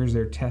 somebody shares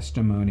their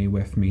testimony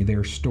with me,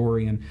 their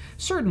story, and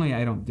certainly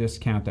I don't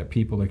discount that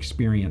people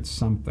experience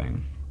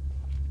something.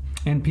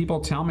 And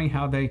people tell me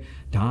how they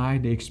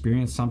died, they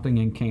experienced something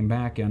and came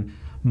back, and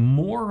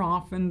more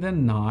often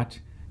than not,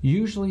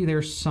 usually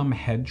there's some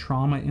head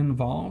trauma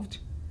involved,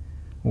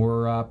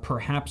 or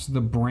perhaps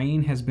the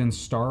brain has been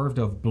starved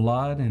of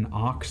blood and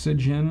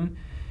oxygen.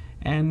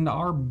 And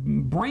our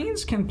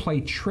brains can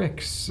play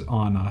tricks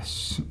on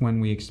us when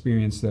we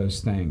experience those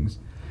things.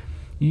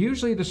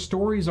 Usually the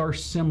stories are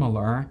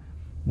similar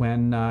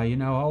when,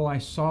 oh, I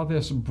saw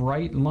this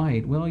bright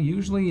light. Well,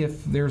 usually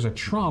if there's a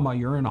trauma,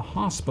 you're in a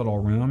hospital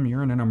room,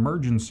 you're in an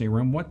emergency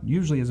room, what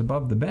usually is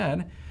above the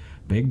bed?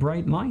 Big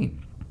bright light.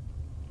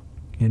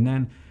 And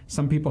then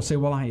some people say,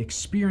 well, I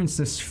experienced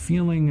this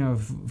feeling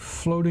of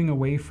floating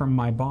away from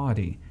my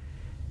body.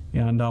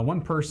 And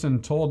one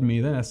person told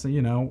me this,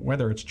 you know,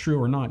 whether it's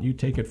true or not, you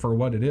take it for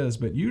what it is,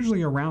 but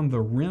usually around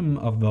the rim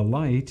of the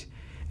light,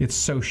 it's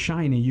so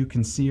shiny you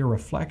can see a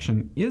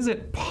reflection. Is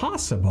it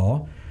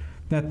possible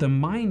that the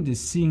mind is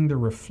seeing the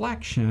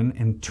reflection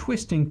and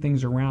twisting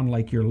things around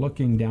like you're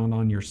looking down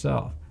on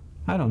yourself?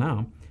 I don't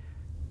know,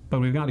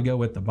 but we've got to go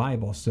with the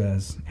Bible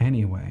says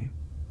anyway.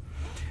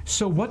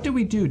 So what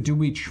do? Do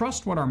we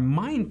trust what our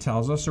mind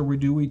tells us, or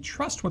do we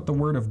trust what the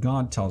Word of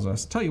God tells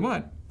us? Tell you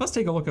what, let's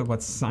take a look at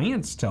what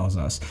science tells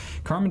us.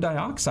 Carbon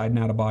dioxide and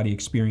out-of-body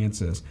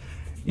experiences.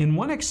 In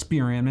one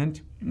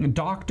experiment,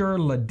 Dr.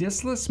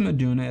 Ladislas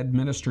Meduna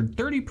administered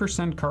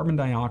 30% carbon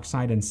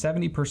dioxide and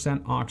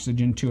 70%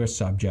 oxygen to a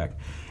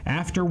subject.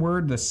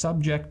 Afterward, the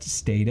subject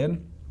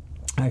stated,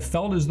 "I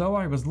felt as though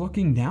I was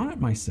looking down at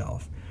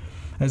myself.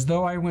 As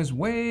though I was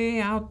way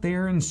out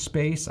there in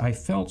space, I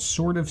felt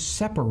sort of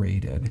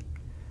separated.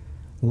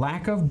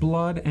 Lack of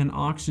blood and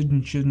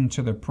oxygen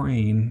to the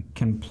brain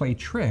can play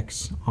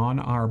tricks on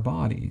our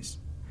bodies."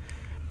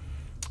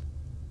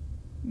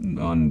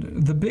 And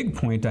the big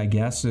point, I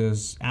guess,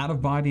 is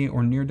out-of-body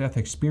or near-death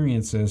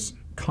experiences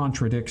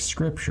contradict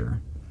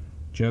Scripture.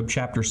 Job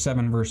chapter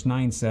 7, verse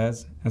 9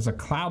 says, "As a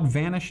cloud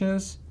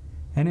vanishes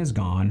and is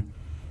gone,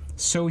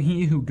 so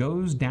he who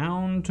goes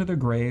down to the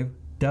grave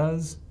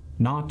does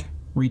not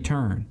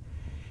return.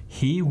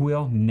 He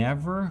will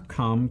never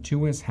come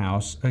to his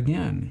house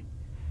again."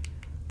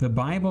 The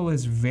Bible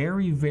is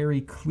very,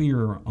 very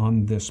clear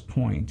on this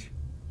point.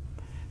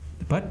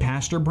 But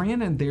Pastor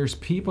Brandon, there's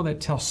people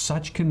that tell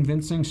such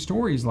convincing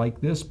stories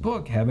like this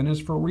book, Heaven is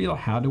for Real.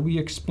 How do we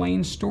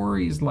explain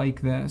stories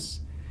like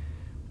this?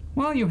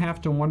 Well, you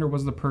have to wonder,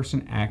 was the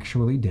person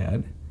actually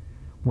dead?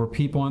 Were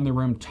people in the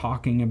room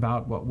talking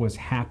about what was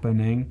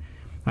happening?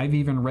 I've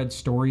even read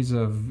stories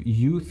of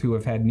youth who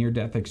have had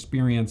near-death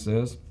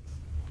experiences,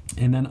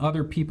 and then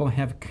other people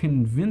have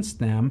convinced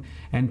them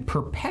and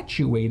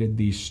perpetuated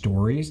these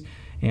stories,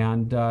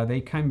 and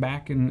they come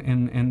back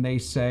and they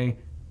say,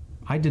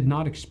 "I did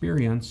not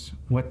experience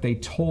what they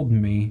told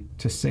me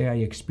to say I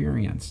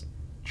experienced."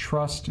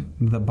 Trust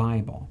the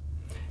Bible.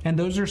 And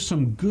those are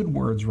some good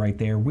words right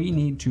there. We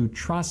need to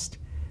trust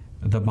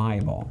the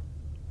Bible.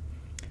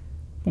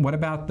 What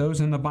about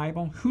those in the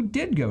Bible who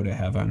did go to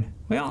heaven?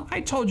 Well, I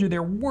told you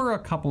there were a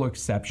couple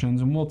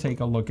exceptions, and we'll take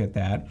a look at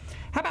that.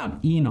 How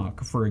about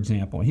Enoch, for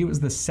example? He was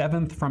the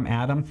seventh from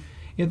Adam.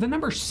 The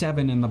number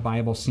 7 in the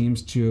Bible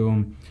seems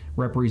to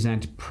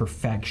represent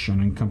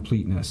perfection and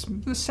completeness.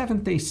 The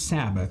seventh-day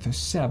Sabbath,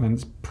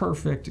 7's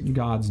perfect,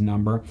 God's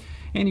number.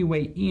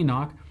 Anyway,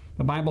 Enoch,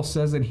 the Bible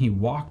says that he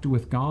walked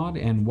with God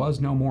and was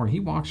no more.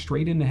 He walked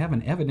straight into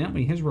heaven.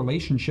 Evidently, his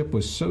relationship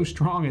was so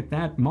strong at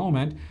that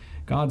moment,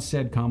 God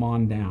said, "Come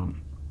on down."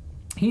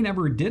 He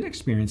never did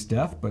experience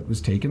death, but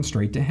was taken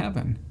straight to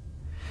heaven.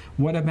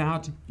 What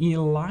about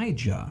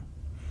Elijah?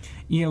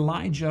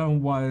 Elijah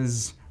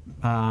was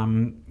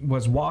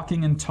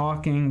walking and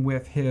talking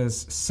with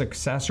his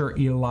successor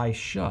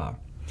Elisha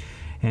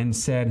and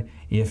said,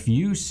 "If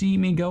you see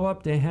me go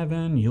up to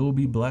heaven, you'll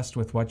be blessed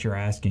with what you're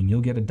asking.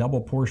 You'll get a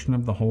double portion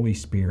of the Holy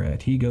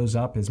Spirit." He goes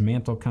up, his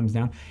mantle comes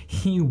down.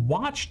 He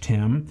watched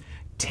him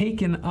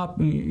taken up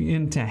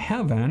into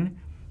heaven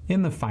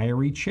in the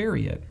fiery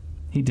chariot.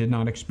 He did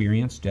not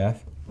experience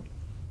death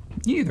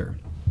either.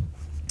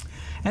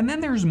 And then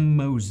there's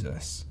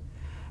Moses.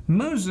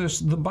 Moses,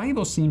 the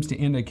Bible seems to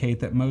indicate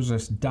that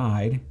Moses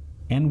died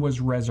and was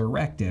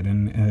resurrected.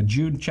 In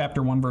Jude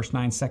chapter 1, verse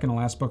 9, second to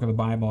last book of the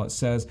Bible, it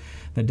says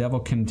the devil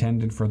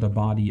contended for the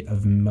body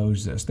of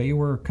Moses. They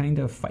were kind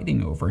of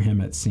fighting over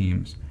him, it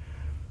seems.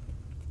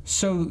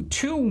 So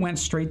 2 went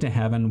straight to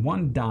heaven,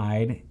 1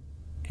 died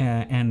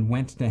and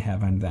went to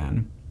heaven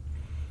then.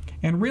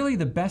 And really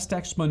the best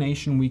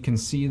explanation we can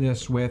see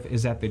this with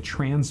is at the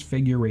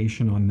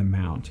Transfiguration on the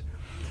Mount.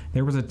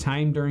 There was a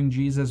time during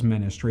Jesus'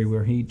 ministry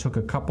where he took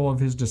a couple of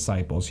his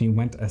disciples. He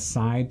went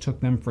aside,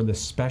 took them for the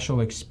special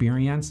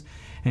experience,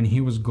 and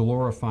he was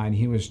glorified.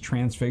 He was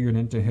transfigured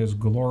into his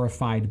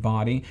glorified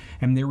body.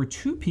 And there were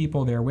 2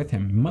 people there with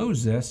him,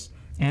 Moses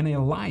and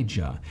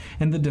Elijah.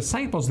 And the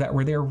disciples that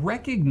were there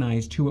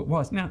recognized who it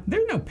was. Now,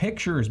 there are no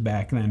pictures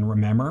back then,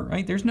 remember,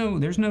 right? There's no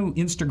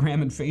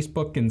Instagram and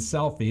Facebook and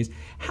selfies.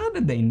 How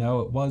did they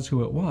know it was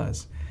who it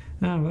was?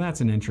 Well,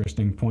 that's an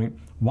interesting point.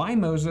 Why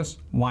Moses?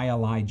 Why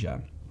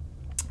Elijah?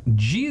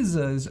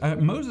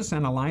 Moses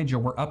and Elijah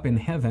were up in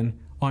heaven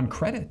on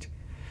credit.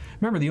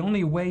 Remember, the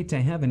only way to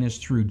heaven is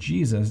through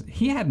Jesus.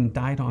 He hadn't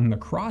died on the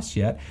cross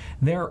yet.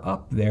 They're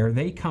up there.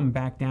 They come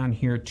back down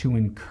here to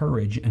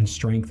encourage and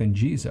strengthen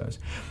Jesus.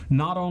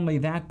 Not only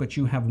that, but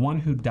you have one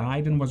who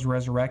died and was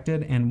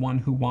resurrected and one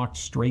who walked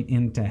straight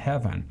into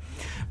heaven.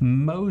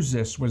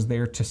 Moses was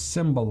there to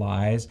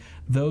symbolize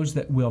those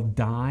that will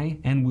die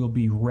and will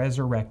be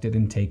resurrected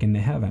and taken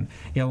to heaven.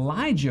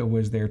 Elijah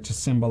was there to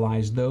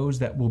symbolize those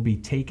that will be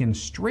taken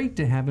straight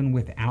to heaven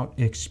without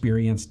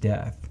experienced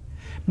death.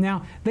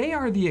 Now, they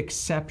are the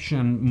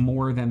exception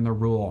more than the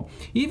rule.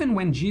 Even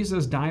when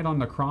Jesus died on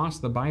the cross,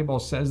 the Bible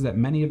says that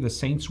many of the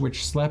saints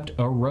which slept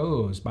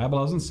arose. The Bible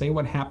doesn't say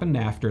what happened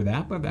after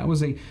that, but that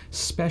was a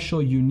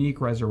special,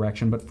 unique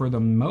resurrection. But for the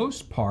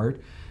most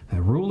part,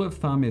 the rule of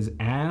thumb is,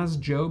 as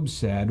Job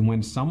said,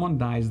 when someone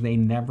dies, they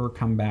never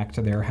come back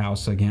to their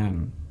house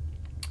again.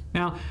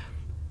 Now,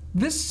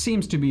 this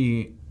seems to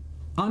be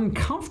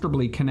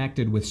uncomfortably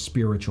connected with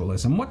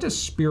spiritualism. What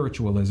does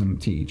spiritualism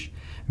teach?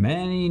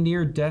 Many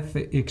near-death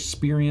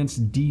experience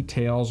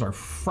details are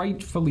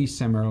frightfully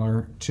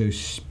similar to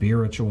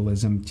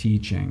spiritualism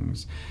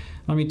teachings.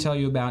 Let me tell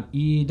you about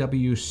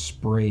E.W.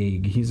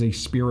 Sprague. He's a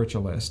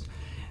spiritualist.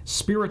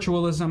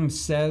 Spiritualism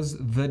says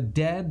the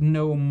dead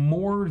know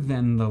more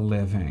than the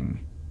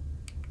living.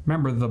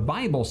 Remember, the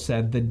Bible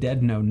said the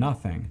dead know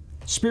nothing.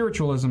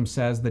 Spiritualism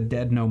says the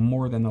dead know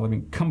more than the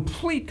living.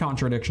 Complete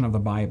contradiction of the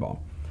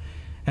Bible.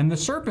 And the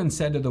serpent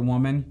said to the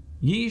woman,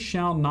 "Ye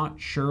shall not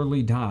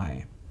surely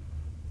die."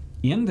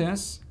 In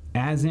this,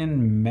 as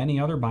in many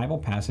other Bible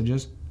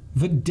passages,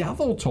 the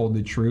devil told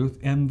the truth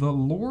and the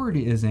Lord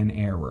is in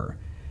error.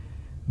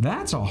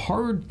 That's a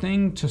hard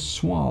thing to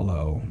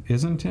swallow,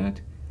 isn't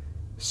it?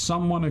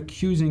 Someone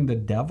accusing the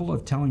devil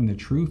of telling the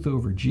truth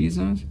over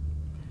Jesus?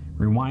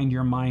 Rewind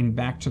your mind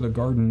back to the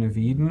Garden of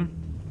Eden.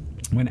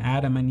 When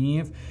Adam and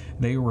Eve,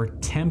 they were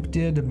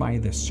tempted by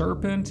the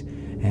serpent,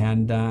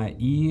 and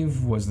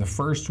Eve was the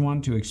first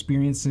one to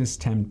experience this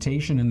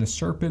temptation, and the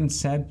serpent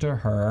said to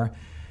her,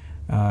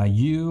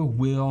 "You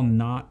will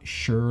not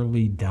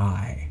surely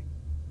die."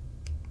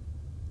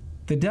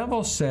 The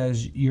devil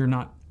says you're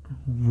not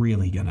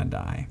really going to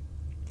die.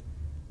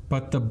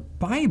 But the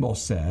Bible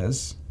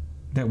says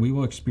that we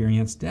will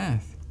experience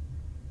death.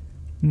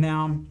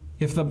 Now,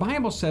 if the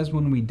Bible says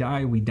when we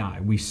die,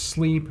 we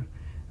sleep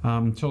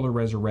till the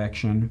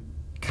resurrection,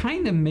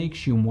 kind of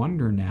makes you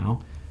wonder now,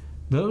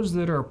 those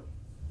that are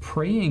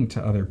praying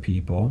to other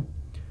people,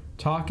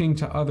 talking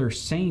to other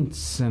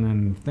saints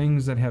and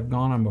things that have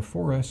gone on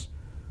before us,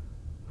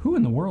 who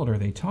in the world are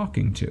they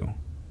talking to?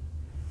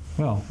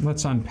 Well,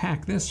 let's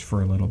unpack this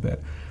for a little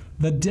bit.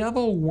 The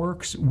devil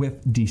works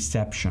with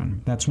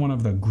deception. That's one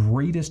of the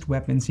greatest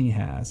weapons he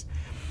has.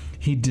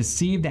 He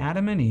deceived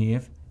Adam and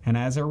Eve, and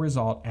as a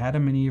result,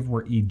 Adam and Eve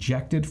were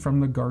ejected from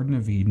the Garden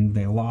of Eden.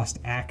 They lost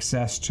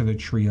access to the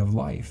tree of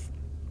life.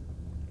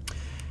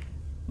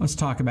 Let's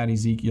talk about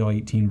Ezekiel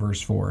 18,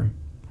 verse 4.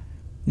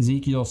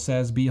 Ezekiel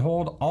says,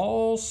 "Behold,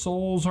 all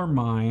souls are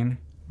mine.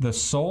 The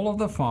soul of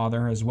the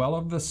Father, as well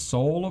as the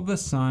soul of the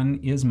Son,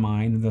 is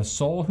mine. The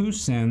soul who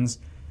sins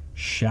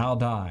shall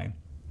die."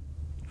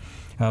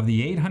 Of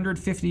the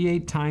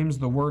 858 times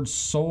the word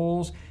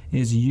souls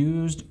is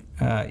used,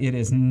 it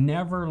is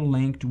never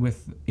linked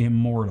with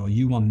immortal.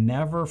 You will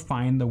never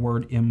find the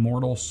word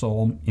immortal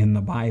soul in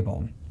the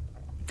Bible.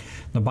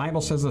 The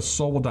Bible says the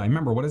soul will die.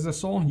 Remember, what is a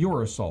soul?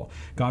 You're a soul.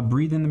 God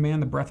breathed in the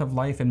man the breath of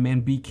life, and man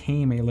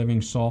became a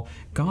living soul.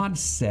 God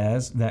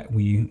says that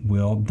we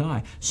will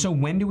die. So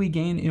when do we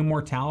gain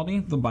immortality?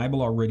 The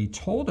Bible already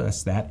told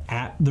us that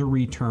at the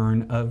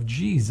return of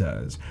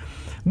Jesus.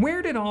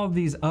 Where did all of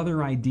these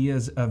other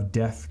ideas of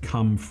death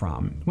come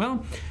from?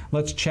 Well,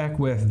 let's check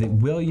with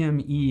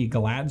William E.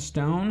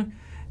 Gladstone.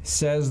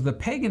 Says the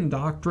pagan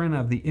doctrine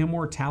of the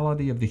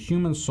immortality of the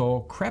human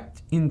soul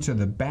crept into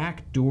the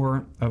back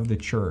door of the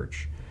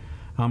church.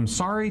 I'm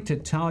sorry to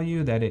tell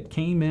you that it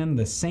came in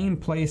the same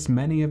place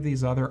many of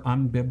these other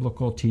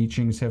unbiblical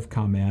teachings have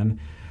come in,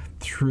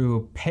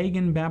 through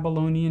pagan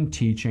Babylonian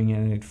teaching,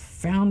 and it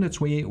found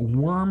its way, it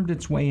wormed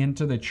its way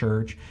into the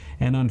church,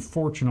 and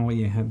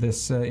unfortunately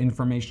this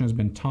information has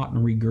been taught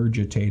and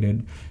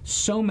regurgitated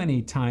so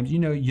many times. You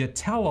know, you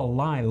tell a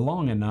lie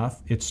long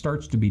enough, it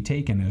starts to be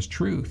taken as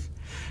truth.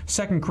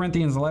 2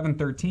 Corinthians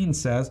 11:13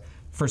 says,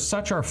 "For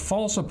such are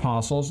false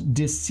apostles,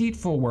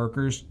 deceitful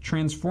workers,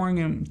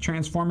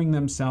 transforming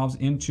themselves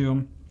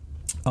into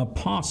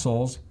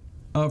apostles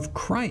of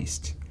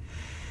Christ."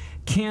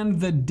 Can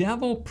the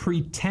devil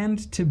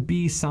pretend to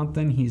be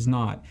something he's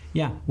not?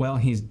 Yeah, well,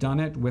 he's done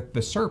it with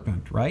the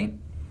serpent, right?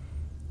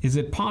 Is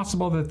it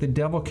possible that the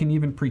devil can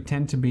even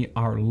pretend to be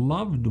our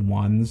loved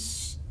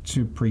ones,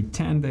 to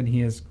pretend that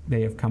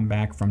they have come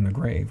back from the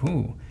grave?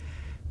 Ooh.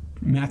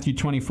 Matthew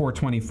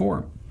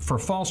 24:24. "For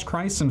false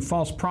Christs and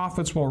false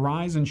prophets will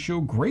rise and show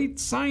great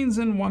signs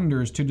and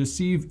wonders to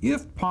deceive,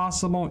 if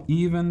possible,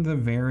 even the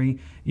very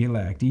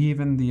elect."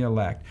 Even the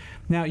elect.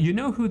 Now, you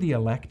know who the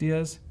elect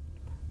is?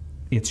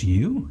 It's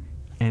you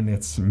and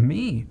it's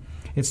me.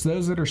 It's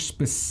those that are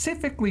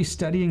specifically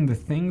studying the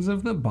things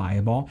of the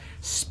Bible,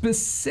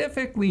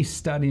 specifically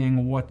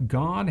studying what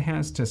God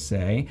has to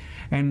say.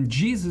 And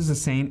Jesus is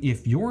saying,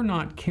 if you're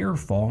not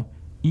careful,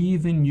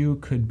 even you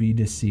could be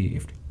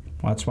deceived.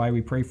 Well, that's why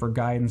we pray for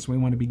guidance. We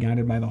want to be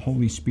guided by the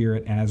Holy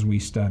Spirit as we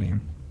study.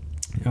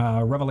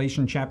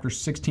 Revelation chapter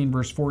 16,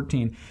 verse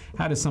 14.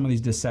 How do some of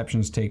these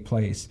deceptions take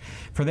place?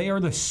 "For they are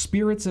the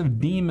spirits of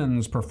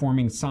demons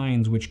performing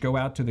signs, which go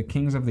out to the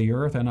kings of the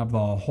earth and of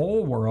the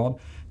whole world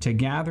to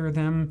gather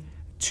them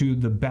to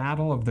the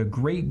battle of the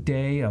great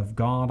day of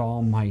God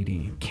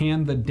Almighty.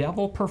 Can the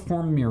devil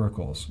perform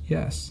miracles?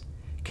 Yes.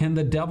 Can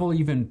the devil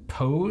even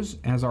pose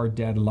as our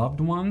dead loved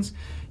ones?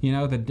 You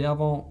know, the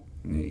devil,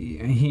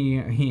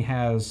 he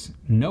has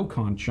no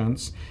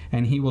conscience,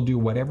 and he will do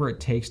whatever it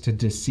takes to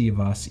deceive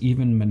us,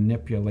 even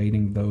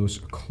manipulating those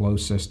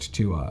closest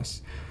to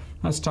us.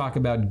 Let's talk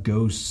about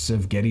ghosts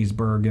of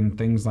Gettysburg and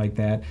things like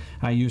that.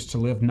 I used to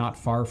live not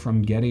far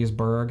from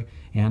Gettysburg,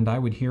 and I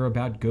would hear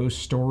about ghost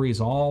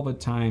stories all the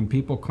time.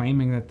 People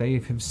claiming that they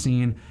have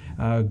seen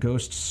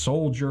ghost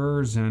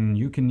soldiers, and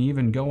you can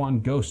even go on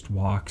ghost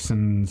walks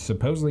and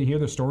supposedly hear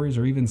the stories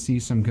or even see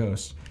some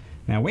ghosts.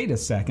 Now, wait a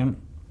second.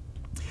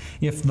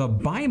 If the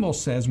Bible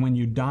says when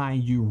you die,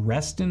 you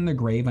rest in the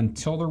grave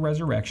until the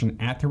resurrection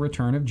at the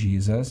return of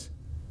Jesus,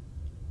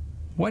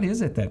 what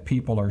is it that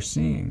people are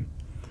seeing?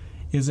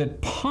 Is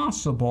it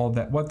possible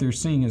that what they're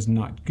seeing is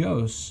not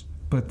ghosts,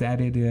 but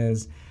that it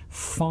is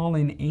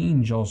fallen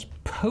angels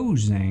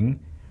posing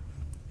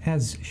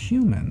as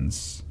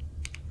humans?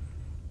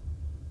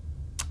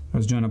 I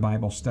was doing a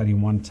Bible study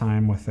one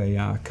time with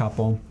a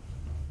couple,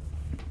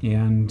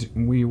 and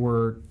we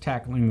were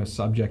tackling the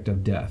subject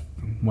of death,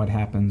 what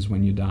happens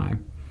when you die.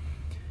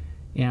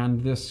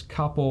 And this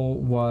couple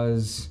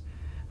was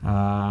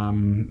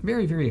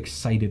very, very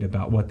excited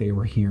about what they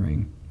were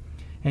hearing.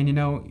 And you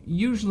know,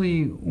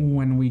 usually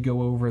when we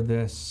go over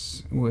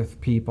this with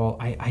people,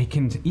 I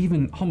can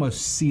even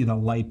almost see the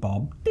light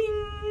bulb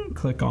ding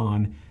click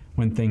on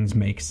when things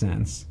make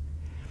sense.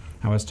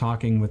 I was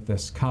talking with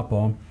this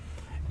couple,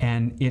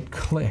 and it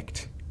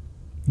clicked.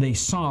 They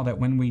saw that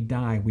when we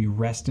die, we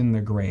rest in the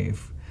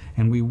grave,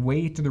 and we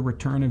wait to the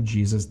return of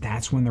Jesus.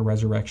 That's when the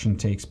resurrection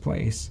takes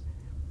place.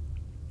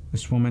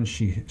 This woman,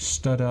 she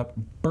stood up,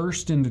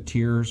 burst into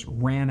tears,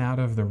 ran out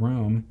of the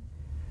room,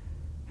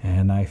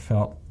 and I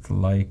felt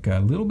like a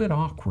little bit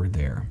awkward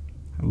there.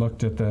 I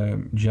looked at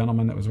the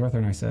gentleman that was with her,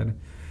 and I said,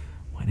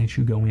 why don't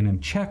you go in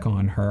and check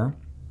on her?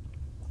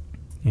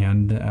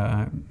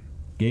 And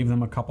gave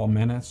them a couple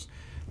minutes,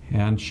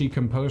 and she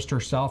composed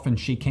herself, and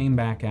she came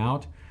back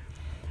out.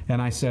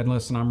 And I said,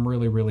 listen, I'm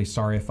really, really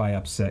sorry if I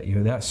upset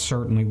you. That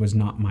certainly was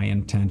not my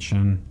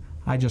intention.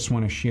 I just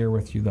want to share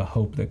with you the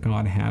hope that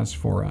God has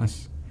for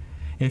us.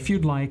 If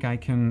you'd like, I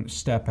can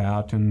step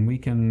out and we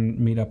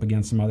can meet up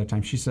again some other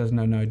time. She says,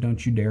 no,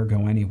 don't you dare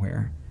go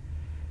anywhere.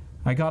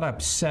 I got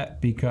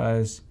upset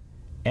because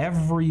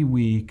every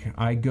week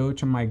I go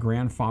to my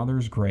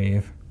grandfather's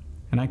grave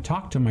and I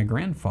talk to my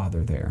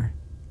grandfather there.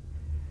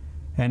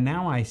 And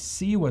now I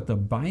see what the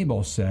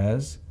Bible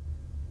says,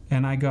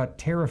 and I got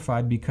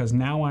terrified because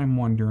now I'm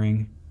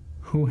wondering,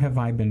 who have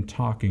I been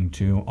talking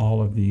to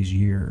all of these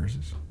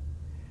years?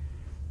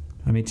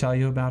 Let me tell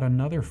you about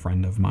another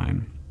friend of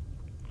mine.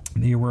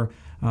 They were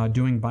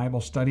doing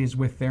Bible studies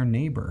with their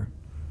neighbor,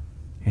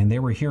 and they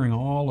were hearing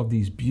all of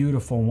these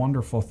beautiful,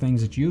 wonderful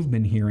things that you've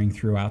been hearing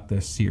throughout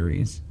this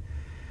series.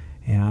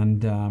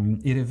 And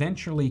it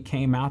eventually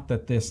came out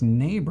that this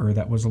neighbor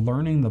that was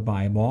learning the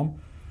Bible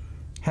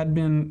had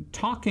been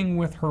talking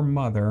with her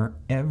mother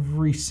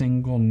every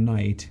single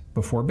night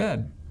before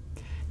bed.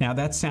 Now,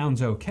 that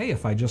sounds okay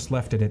if I just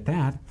left it at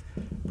that,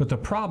 but the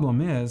problem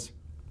is,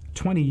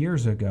 20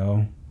 years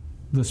ago,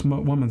 this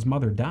woman's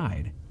mother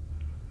died.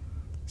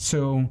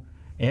 So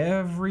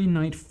every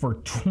night for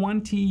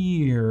 20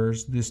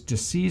 years, this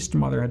deceased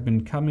mother had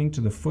been coming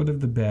to the foot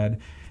of the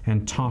bed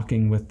and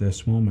talking with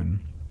this woman.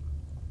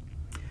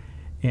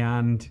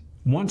 And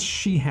once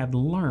she had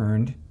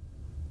learned,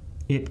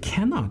 it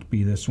cannot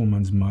be this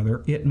woman's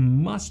mother, it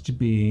must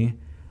be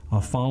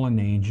a fallen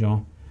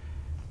angel.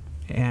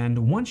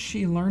 And once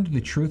she learned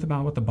the truth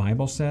about what the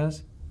Bible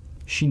says,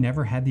 she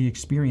never had the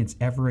experience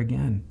ever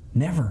again.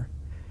 Never.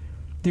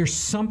 There's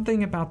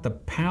something about the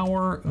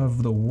power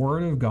of the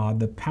Word of God,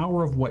 the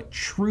power of what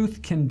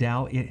truth can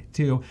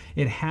do.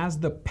 It has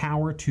the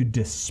power to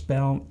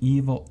dispel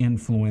evil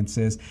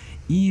influences,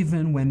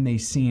 even when they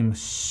seem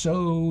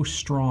so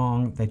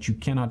strong that you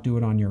cannot do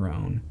it on your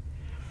own.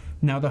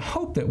 Now, the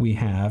hope that we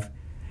have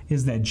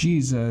is that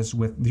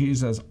with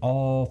Jesus,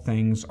 all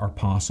things are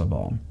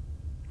possible.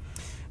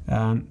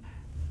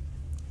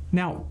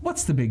 Now,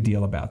 what's the big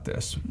deal about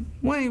this?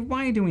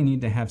 Why do we need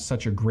to have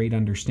such a great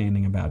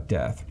understanding about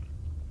death?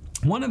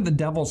 One of the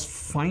devil's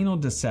final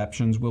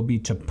deceptions will be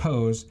to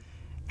pose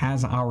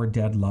as our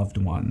dead loved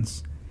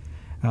ones.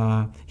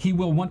 He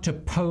will want to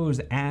pose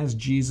as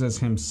Jesus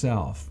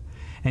himself,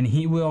 and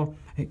he will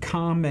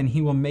come and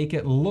he will make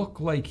it look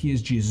like he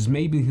is Jesus.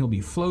 Maybe he'll be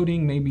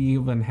floating, maybe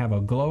even have a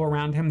glow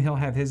around him. He'll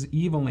have his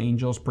evil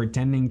angels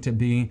pretending to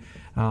be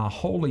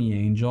holy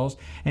angels,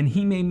 and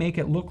he may make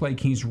it look like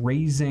he's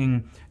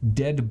raising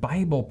dead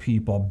Bible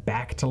people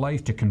back to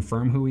life to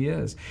confirm who he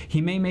is.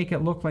 He may make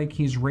it look like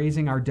he's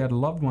raising our dead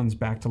loved ones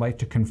back to life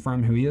to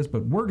confirm who he is,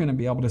 but we're going to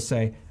be able to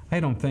say, I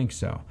don't think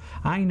so.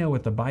 I know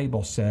what the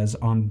Bible says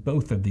on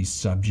both of these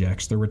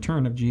subjects, the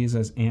return of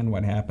Jesus and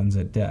what happens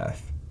at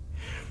death.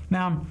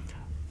 Now,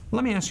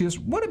 let me ask you this.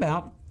 What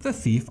about the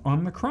thief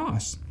on the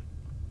cross?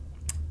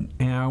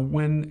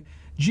 When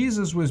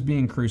Jesus was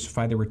being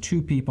crucified. There were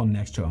two people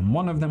next to him.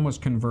 One of them was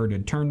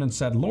converted, turned and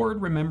said,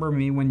 "Lord, remember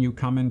me when you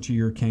come into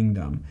your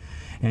kingdom."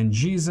 And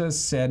Jesus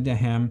said to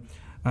him,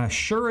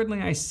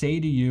 "Assuredly I say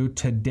to you,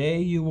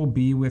 today you will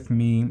be with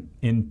me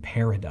in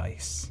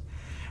paradise."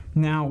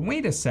 Now,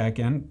 wait a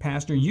second,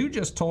 Pastor, you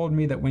just told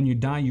me that when you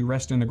die, you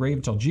rest in the grave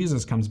until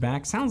Jesus comes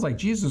back. Sounds like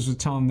Jesus was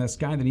telling this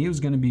guy that he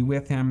was going to be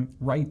with him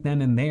right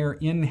then and there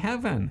in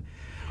heaven.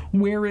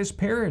 Where is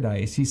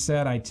paradise? He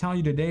said, "I tell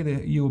you today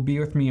that you will be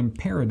with me in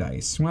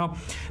paradise." Well,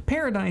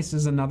 paradise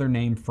is another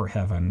name for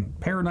heaven.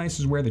 Paradise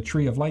is where the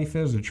tree of life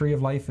is. The tree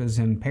of life is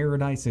in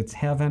paradise. It's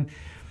heaven.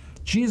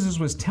 Jesus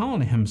was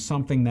telling him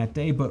something that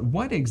day, but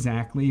what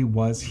exactly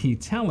was he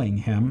telling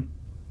him?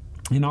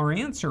 And our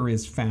answer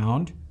is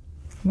found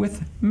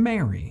with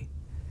Mary.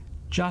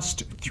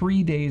 Just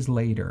 3 days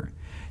later,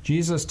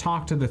 Jesus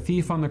talked to the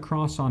thief on the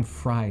cross on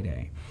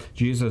Friday.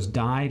 Jesus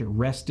died,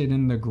 rested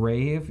in the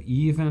grave,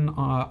 even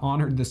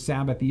honored the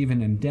Sabbath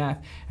even in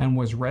death, and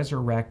was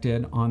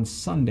resurrected on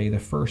Sunday, the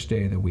first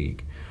day of the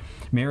week.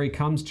 Mary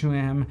comes to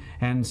him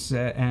and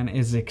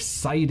is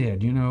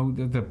excited. You know,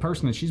 the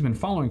person that she's been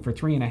following for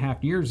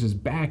 3.5 years is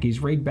back. He's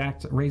raised back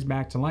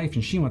to life,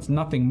 and she wants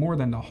nothing more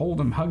than to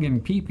hold him, hug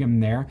him, keep him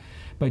there.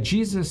 But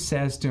Jesus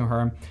says to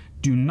her,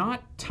 "Do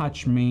not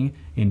touch me."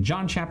 In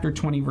John chapter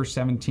 20, verse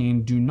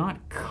 17, "Do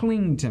not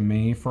cling to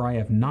me, for I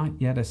have not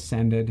yet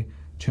ascended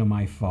to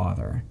my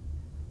Father."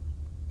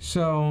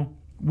 So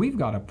we've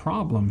got a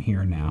problem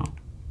here now.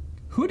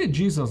 Who did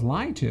Jesus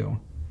lie to?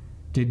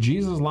 Did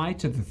Jesus lie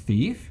to the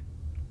thief?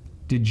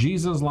 Did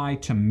Jesus lie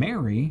to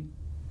Mary?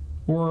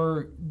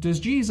 Or does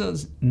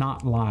Jesus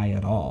not lie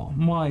at all?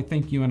 Well, I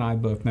think you and I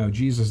both know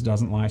Jesus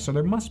doesn't lie, so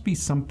there must be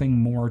something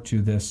more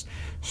to this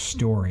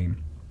story.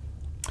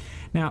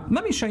 Now,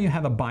 let me show you how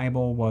the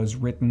Bible was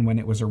written when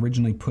it was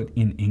originally put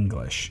in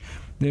English.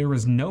 There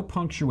was no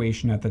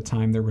punctuation at the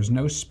time. There was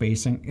no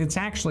spacing. It's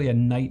actually a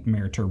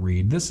nightmare to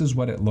read. This is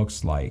what it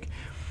looks like.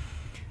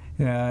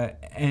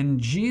 And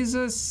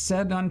Jesus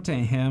said unto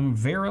him,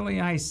 "Verily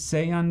I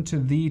say unto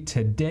thee,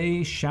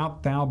 today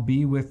shalt thou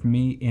be with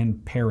me in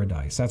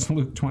paradise." That's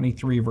Luke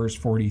 23, verse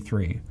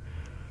 43.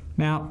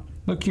 Now,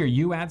 look here.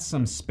 You add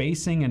some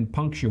spacing and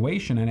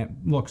punctuation, and it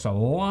looks a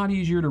lot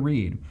easier to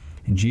read.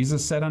 And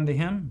Jesus said unto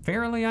him,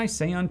 "Verily I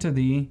say unto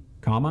thee,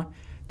 comma,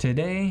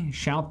 today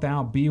shalt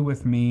thou be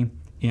with me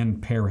in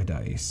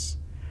paradise."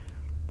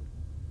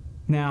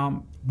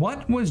 Now,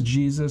 what was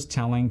Jesus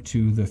telling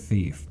to the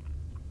thief?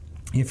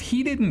 If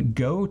he didn't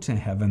go to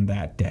heaven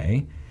that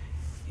day,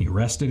 he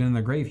rested in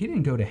the grave. He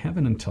didn't go to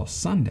heaven until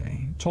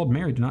Sunday. He told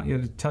Mary, "Do not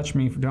yet touch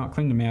me, do not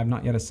cling to me. I have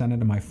not yet ascended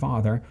to my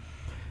Father."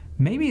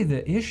 Maybe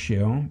the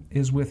issue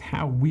is with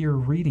how we're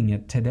reading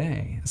it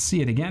today.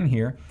 See it again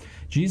here.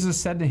 Jesus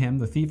said to him,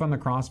 the thief on the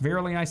cross,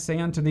 "Verily I say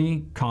unto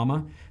thee,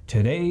 comma,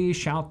 today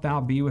shalt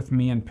thou be with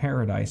me in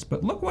paradise."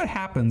 But look what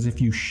happens if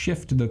you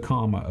shift the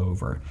comma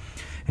over.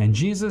 And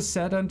Jesus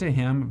said unto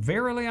him,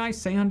 "Verily I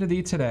say unto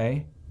thee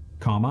today,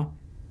 comma,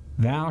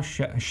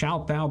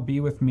 shalt thou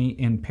be with me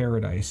in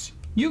paradise."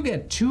 You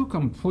get two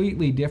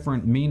completely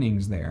different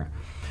meanings there.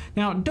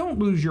 Now, don't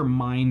lose your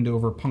mind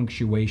over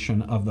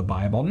punctuation of the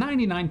Bible.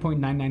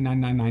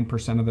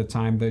 99.99999% of the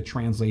time, the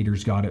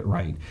translators got it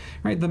right.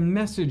 Right? The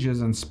message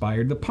is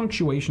inspired. The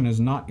punctuation is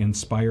not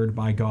inspired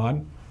by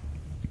God.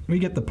 We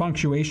get the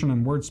punctuation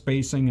and word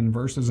spacing and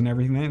verses and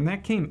everything, and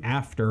that came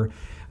after,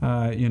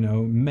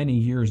 many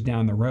years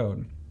down the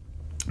road.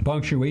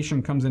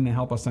 Punctuation comes in to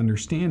help us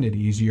understand it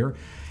easier,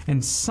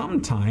 and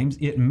sometimes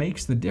it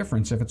makes the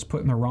difference if it's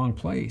put in the wrong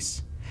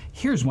place.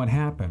 Here's what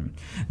happened.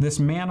 This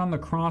man on the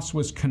cross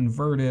was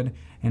converted,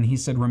 and he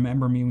said,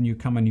 "Remember me when you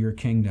come into your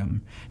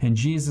kingdom." And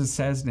Jesus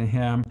says to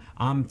him,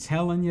 "I'm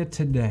telling you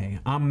today,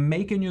 I'm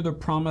making you the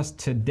promise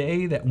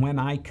today that when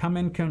I come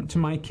into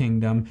my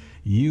kingdom,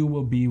 you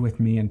will be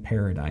with me in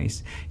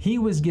paradise." He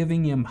was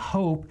giving him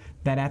hope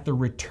that at the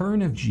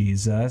return of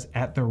Jesus,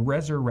 at the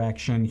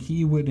resurrection,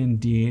 he would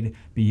indeed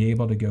be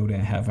able to go to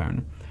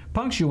heaven.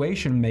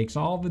 Punctuation makes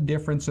all the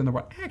difference in the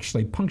world.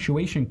 Actually,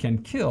 punctuation can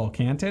kill,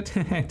 can't it?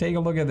 Take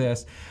a look at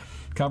this.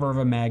 Cover of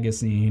a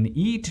magazine.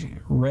 Eat,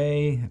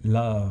 Ray,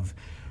 love.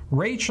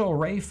 Rachel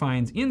Ray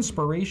finds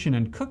inspiration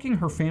in cooking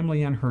her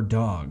family and her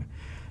dog.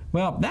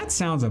 Well, that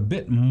sounds a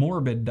bit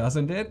morbid,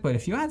 doesn't it? But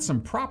if you add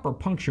some proper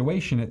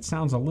punctuation, it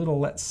sounds a little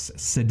less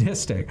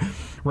sadistic.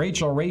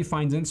 Rachel Ray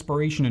finds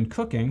inspiration in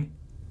cooking,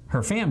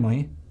 her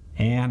family,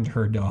 and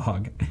her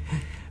dog.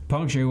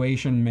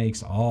 Punctuation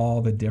makes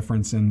all the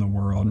difference in the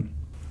world.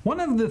 One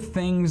of the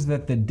things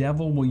that the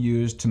devil will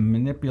use to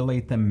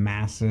manipulate the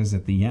masses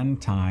at the end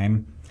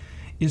time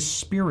is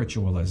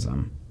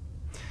spiritualism.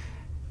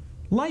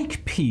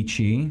 Like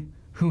Peachy,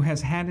 who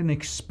has had an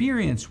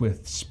experience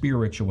with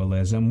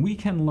spiritualism, we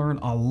can learn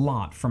a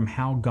lot from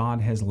how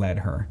God has led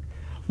her.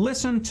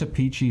 Listen to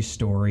Peachy's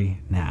story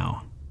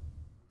now.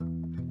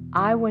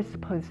 I was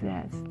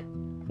possessed.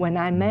 When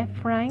I met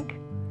Frank,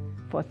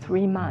 for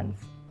 3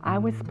 months, I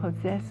was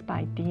possessed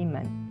by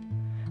demon.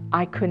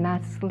 I could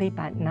not sleep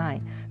at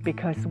night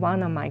because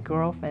one of my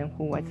girlfriends,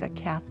 who was a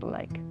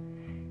Catholic,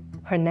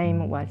 her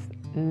name was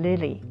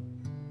Lily.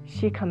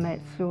 she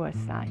committed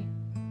suicide.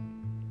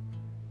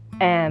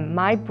 And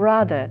my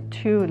brother,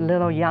 two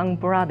little young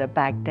brother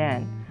back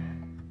then,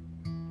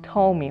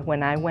 told me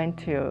when I went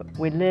to,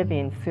 we live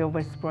in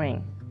Silver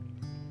Spring,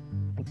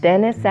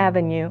 Dennis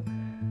Avenue,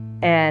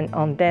 and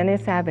on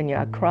Dennis Avenue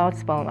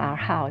across from our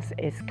house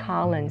is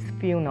Collins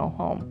Funeral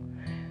Home.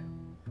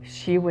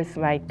 She was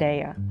right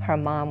there. Her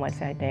mom was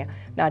right there.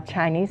 Now,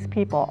 Chinese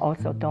people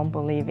also don't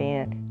believe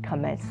in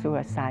commit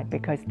suicide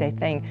because they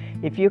think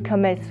if you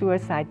commit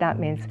suicide, that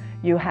means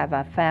you have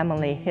a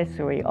family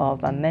history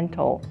of a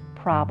mental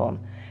problem,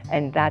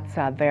 and that's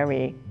a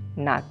very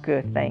not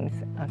good things,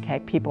 okay?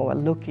 People will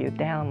look you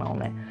down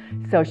on it.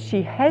 So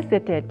she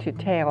hesitated to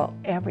tell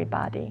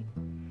everybody,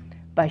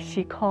 but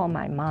she called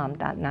my mom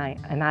that night,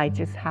 and I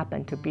just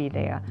happened to be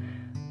there.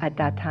 At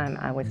that time,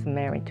 I was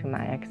married to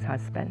my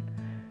ex-husband.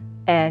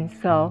 And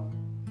so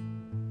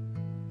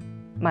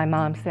my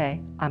mom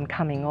said, I'm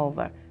coming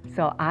over.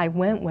 So I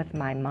went with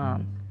my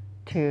mom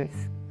to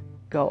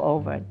go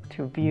over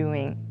to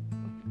viewing,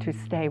 to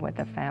stay with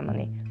the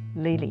family,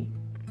 Lily.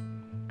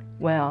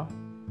 Well,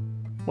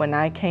 when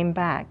I came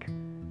back,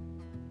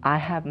 I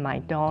have my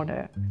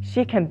daughter.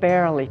 She can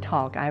barely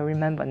talk, I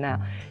remember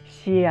now.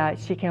 She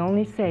can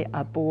only say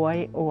a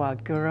boy or a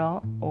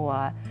girl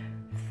or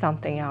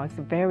something else,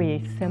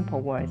 very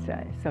simple words.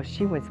 So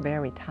she was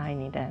very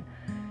tiny then.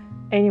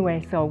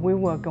 Anyway, so we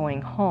were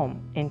going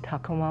home in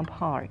Tacoma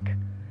Park,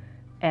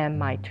 and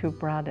my two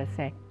brothers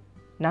said,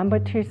 "Number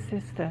two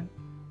sister,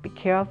 be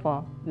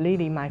careful,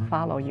 Lily might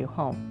follow you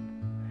home."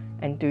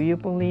 And do you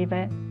believe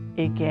it?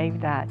 It gave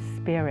that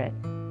spirit.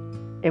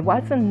 It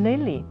wasn't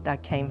Lily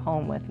that came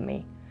home with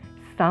me.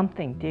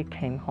 Something did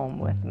come home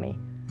with me.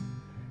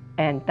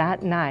 And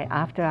that night,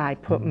 after I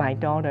put my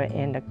daughter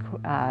in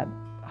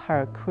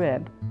her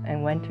crib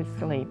and went to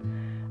sleep,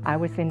 I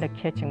was in the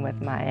kitchen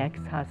with my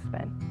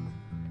ex-husband.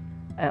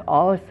 And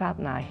all of a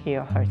sudden, I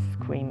hear her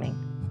screaming.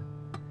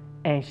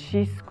 And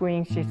she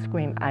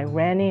screamed. I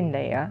ran in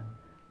there,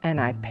 and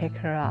I picked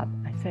her up.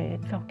 I said,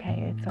 it's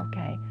okay.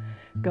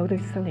 Go to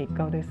sleep.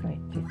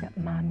 She said,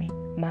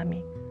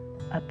 Mommy,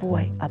 a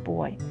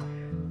boy,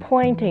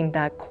 pointing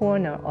that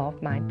corner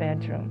of my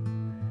bedroom.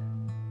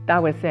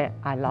 That was it.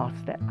 I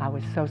lost it. I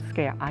was so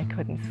scared. I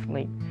couldn't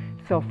sleep.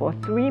 So for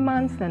 3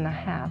 months and a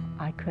half,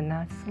 I could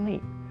not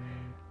sleep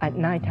at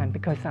nighttime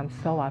because I'm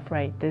so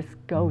afraid this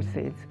ghost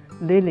is,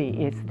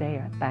 Lily is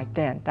there back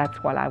then.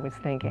 That's what I was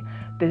thinking.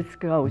 This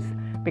ghost,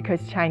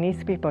 because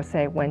Chinese people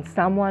say when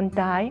someone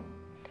dies,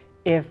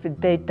 if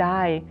they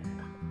die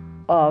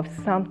of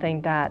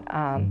something that,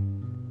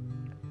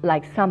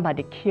 like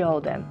somebody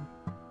killed them,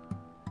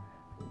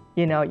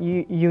 you know,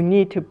 you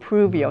need to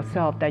prove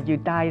yourself that you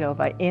died of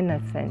an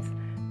innocence.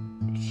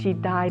 She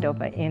died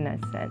of an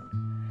innocence.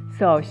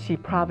 So she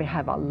probably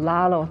have a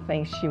lot of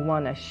things she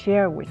want to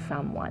share with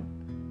someone.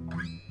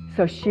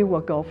 So she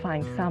will go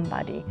find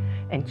somebody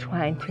and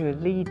trying to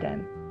lead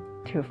them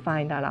to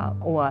find that out,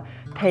 or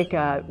take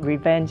a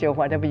revenge or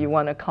whatever you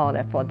want to call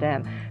it for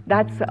them.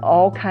 That's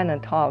all kind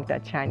of talk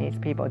that Chinese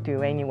people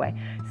do anyway.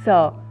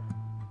 So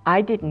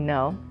I didn't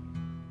know.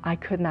 I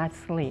could not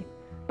sleep.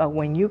 But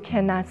when you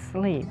cannot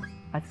sleep,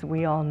 as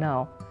we all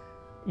know,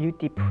 you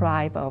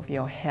deprive of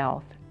your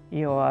health,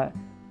 your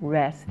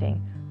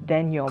resting,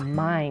 then your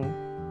mind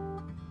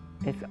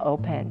is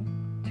open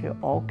to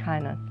all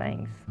kind of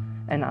things.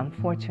 And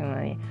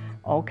unfortunately,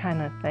 all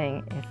kind of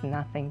thing is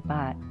nothing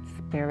but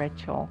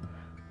spiritual,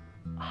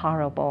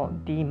 horrible,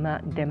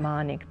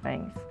 demonic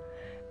things.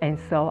 And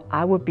so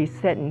I would be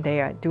sitting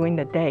there during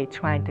the day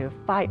trying to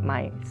fight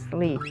my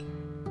sleep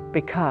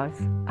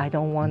because I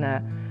don't want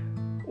to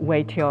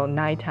wait till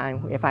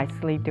nighttime. If I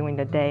sleep during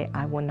the day,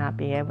 I will not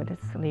be able to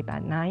sleep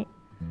at night.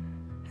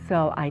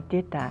 So I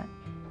did that,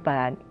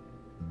 but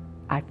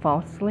I fall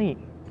asleep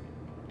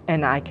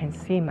and I can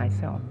see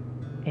myself.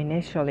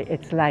 Initially,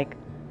 it's like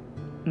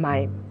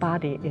my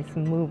body is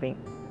moving.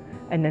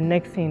 And the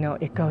next thing you know,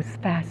 it goes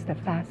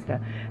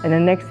faster. And the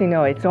next thing you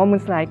know, it's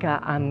almost like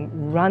I'm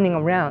running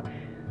around.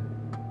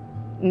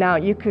 Now,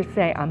 you could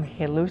say I'm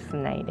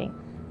hallucinating.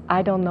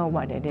 I don't know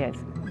what it is,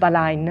 but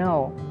I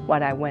know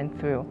what I went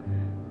through.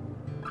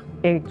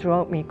 It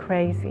drove me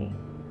crazy.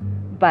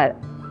 But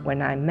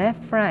when I met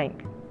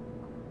Frank,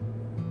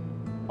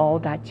 all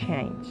that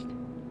changed.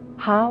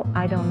 How?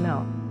 I don't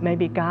know.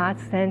 Maybe God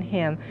sent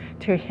him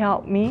to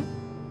help me,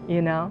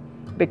 you know,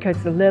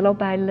 because little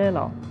by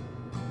little,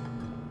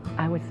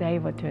 I was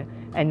able to.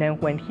 And then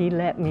when he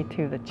led me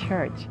to the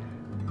church,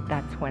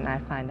 that's when I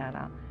found that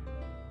out.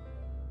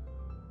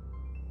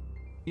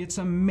 It's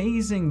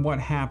amazing what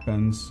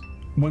happens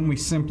when we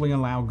simply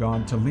allow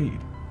God to lead.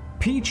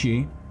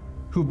 Peachy,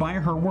 who by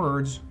her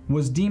words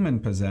was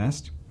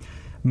demon-possessed,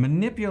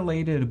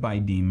 manipulated by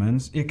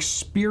demons,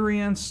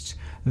 experienced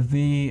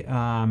the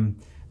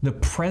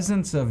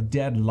presence of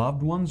dead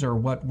loved ones, or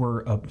what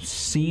were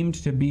seemed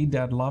to be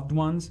dead loved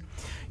ones.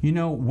 You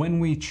know, when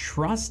we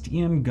trust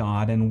in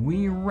God and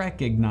we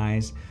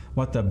recognize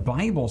what the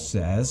Bible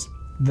says,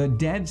 The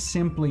dead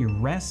simply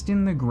rest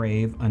in the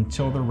grave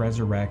until the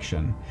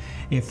resurrection.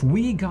 If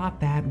we got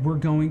that, we're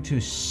going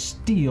to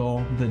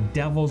steal the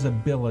devil's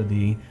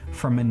ability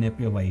for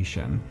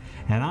manipulation.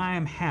 And I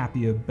am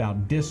happy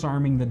about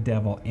disarming the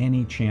devil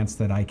any chance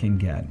that I can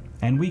get.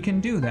 And we can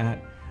do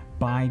that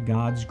by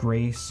God's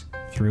grace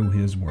through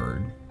His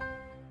Word.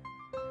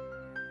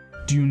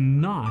 Do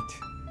not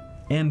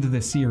end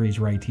the series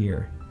right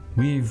here.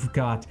 We've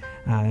got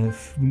a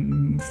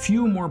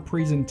few more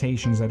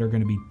presentations that are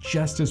going to be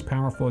just as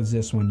powerful as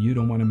this one. You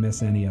don't want to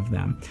miss any of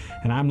them.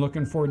 And I'm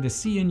looking forward to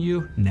seeing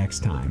you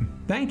next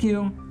time. Thank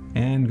you,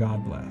 and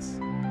God bless.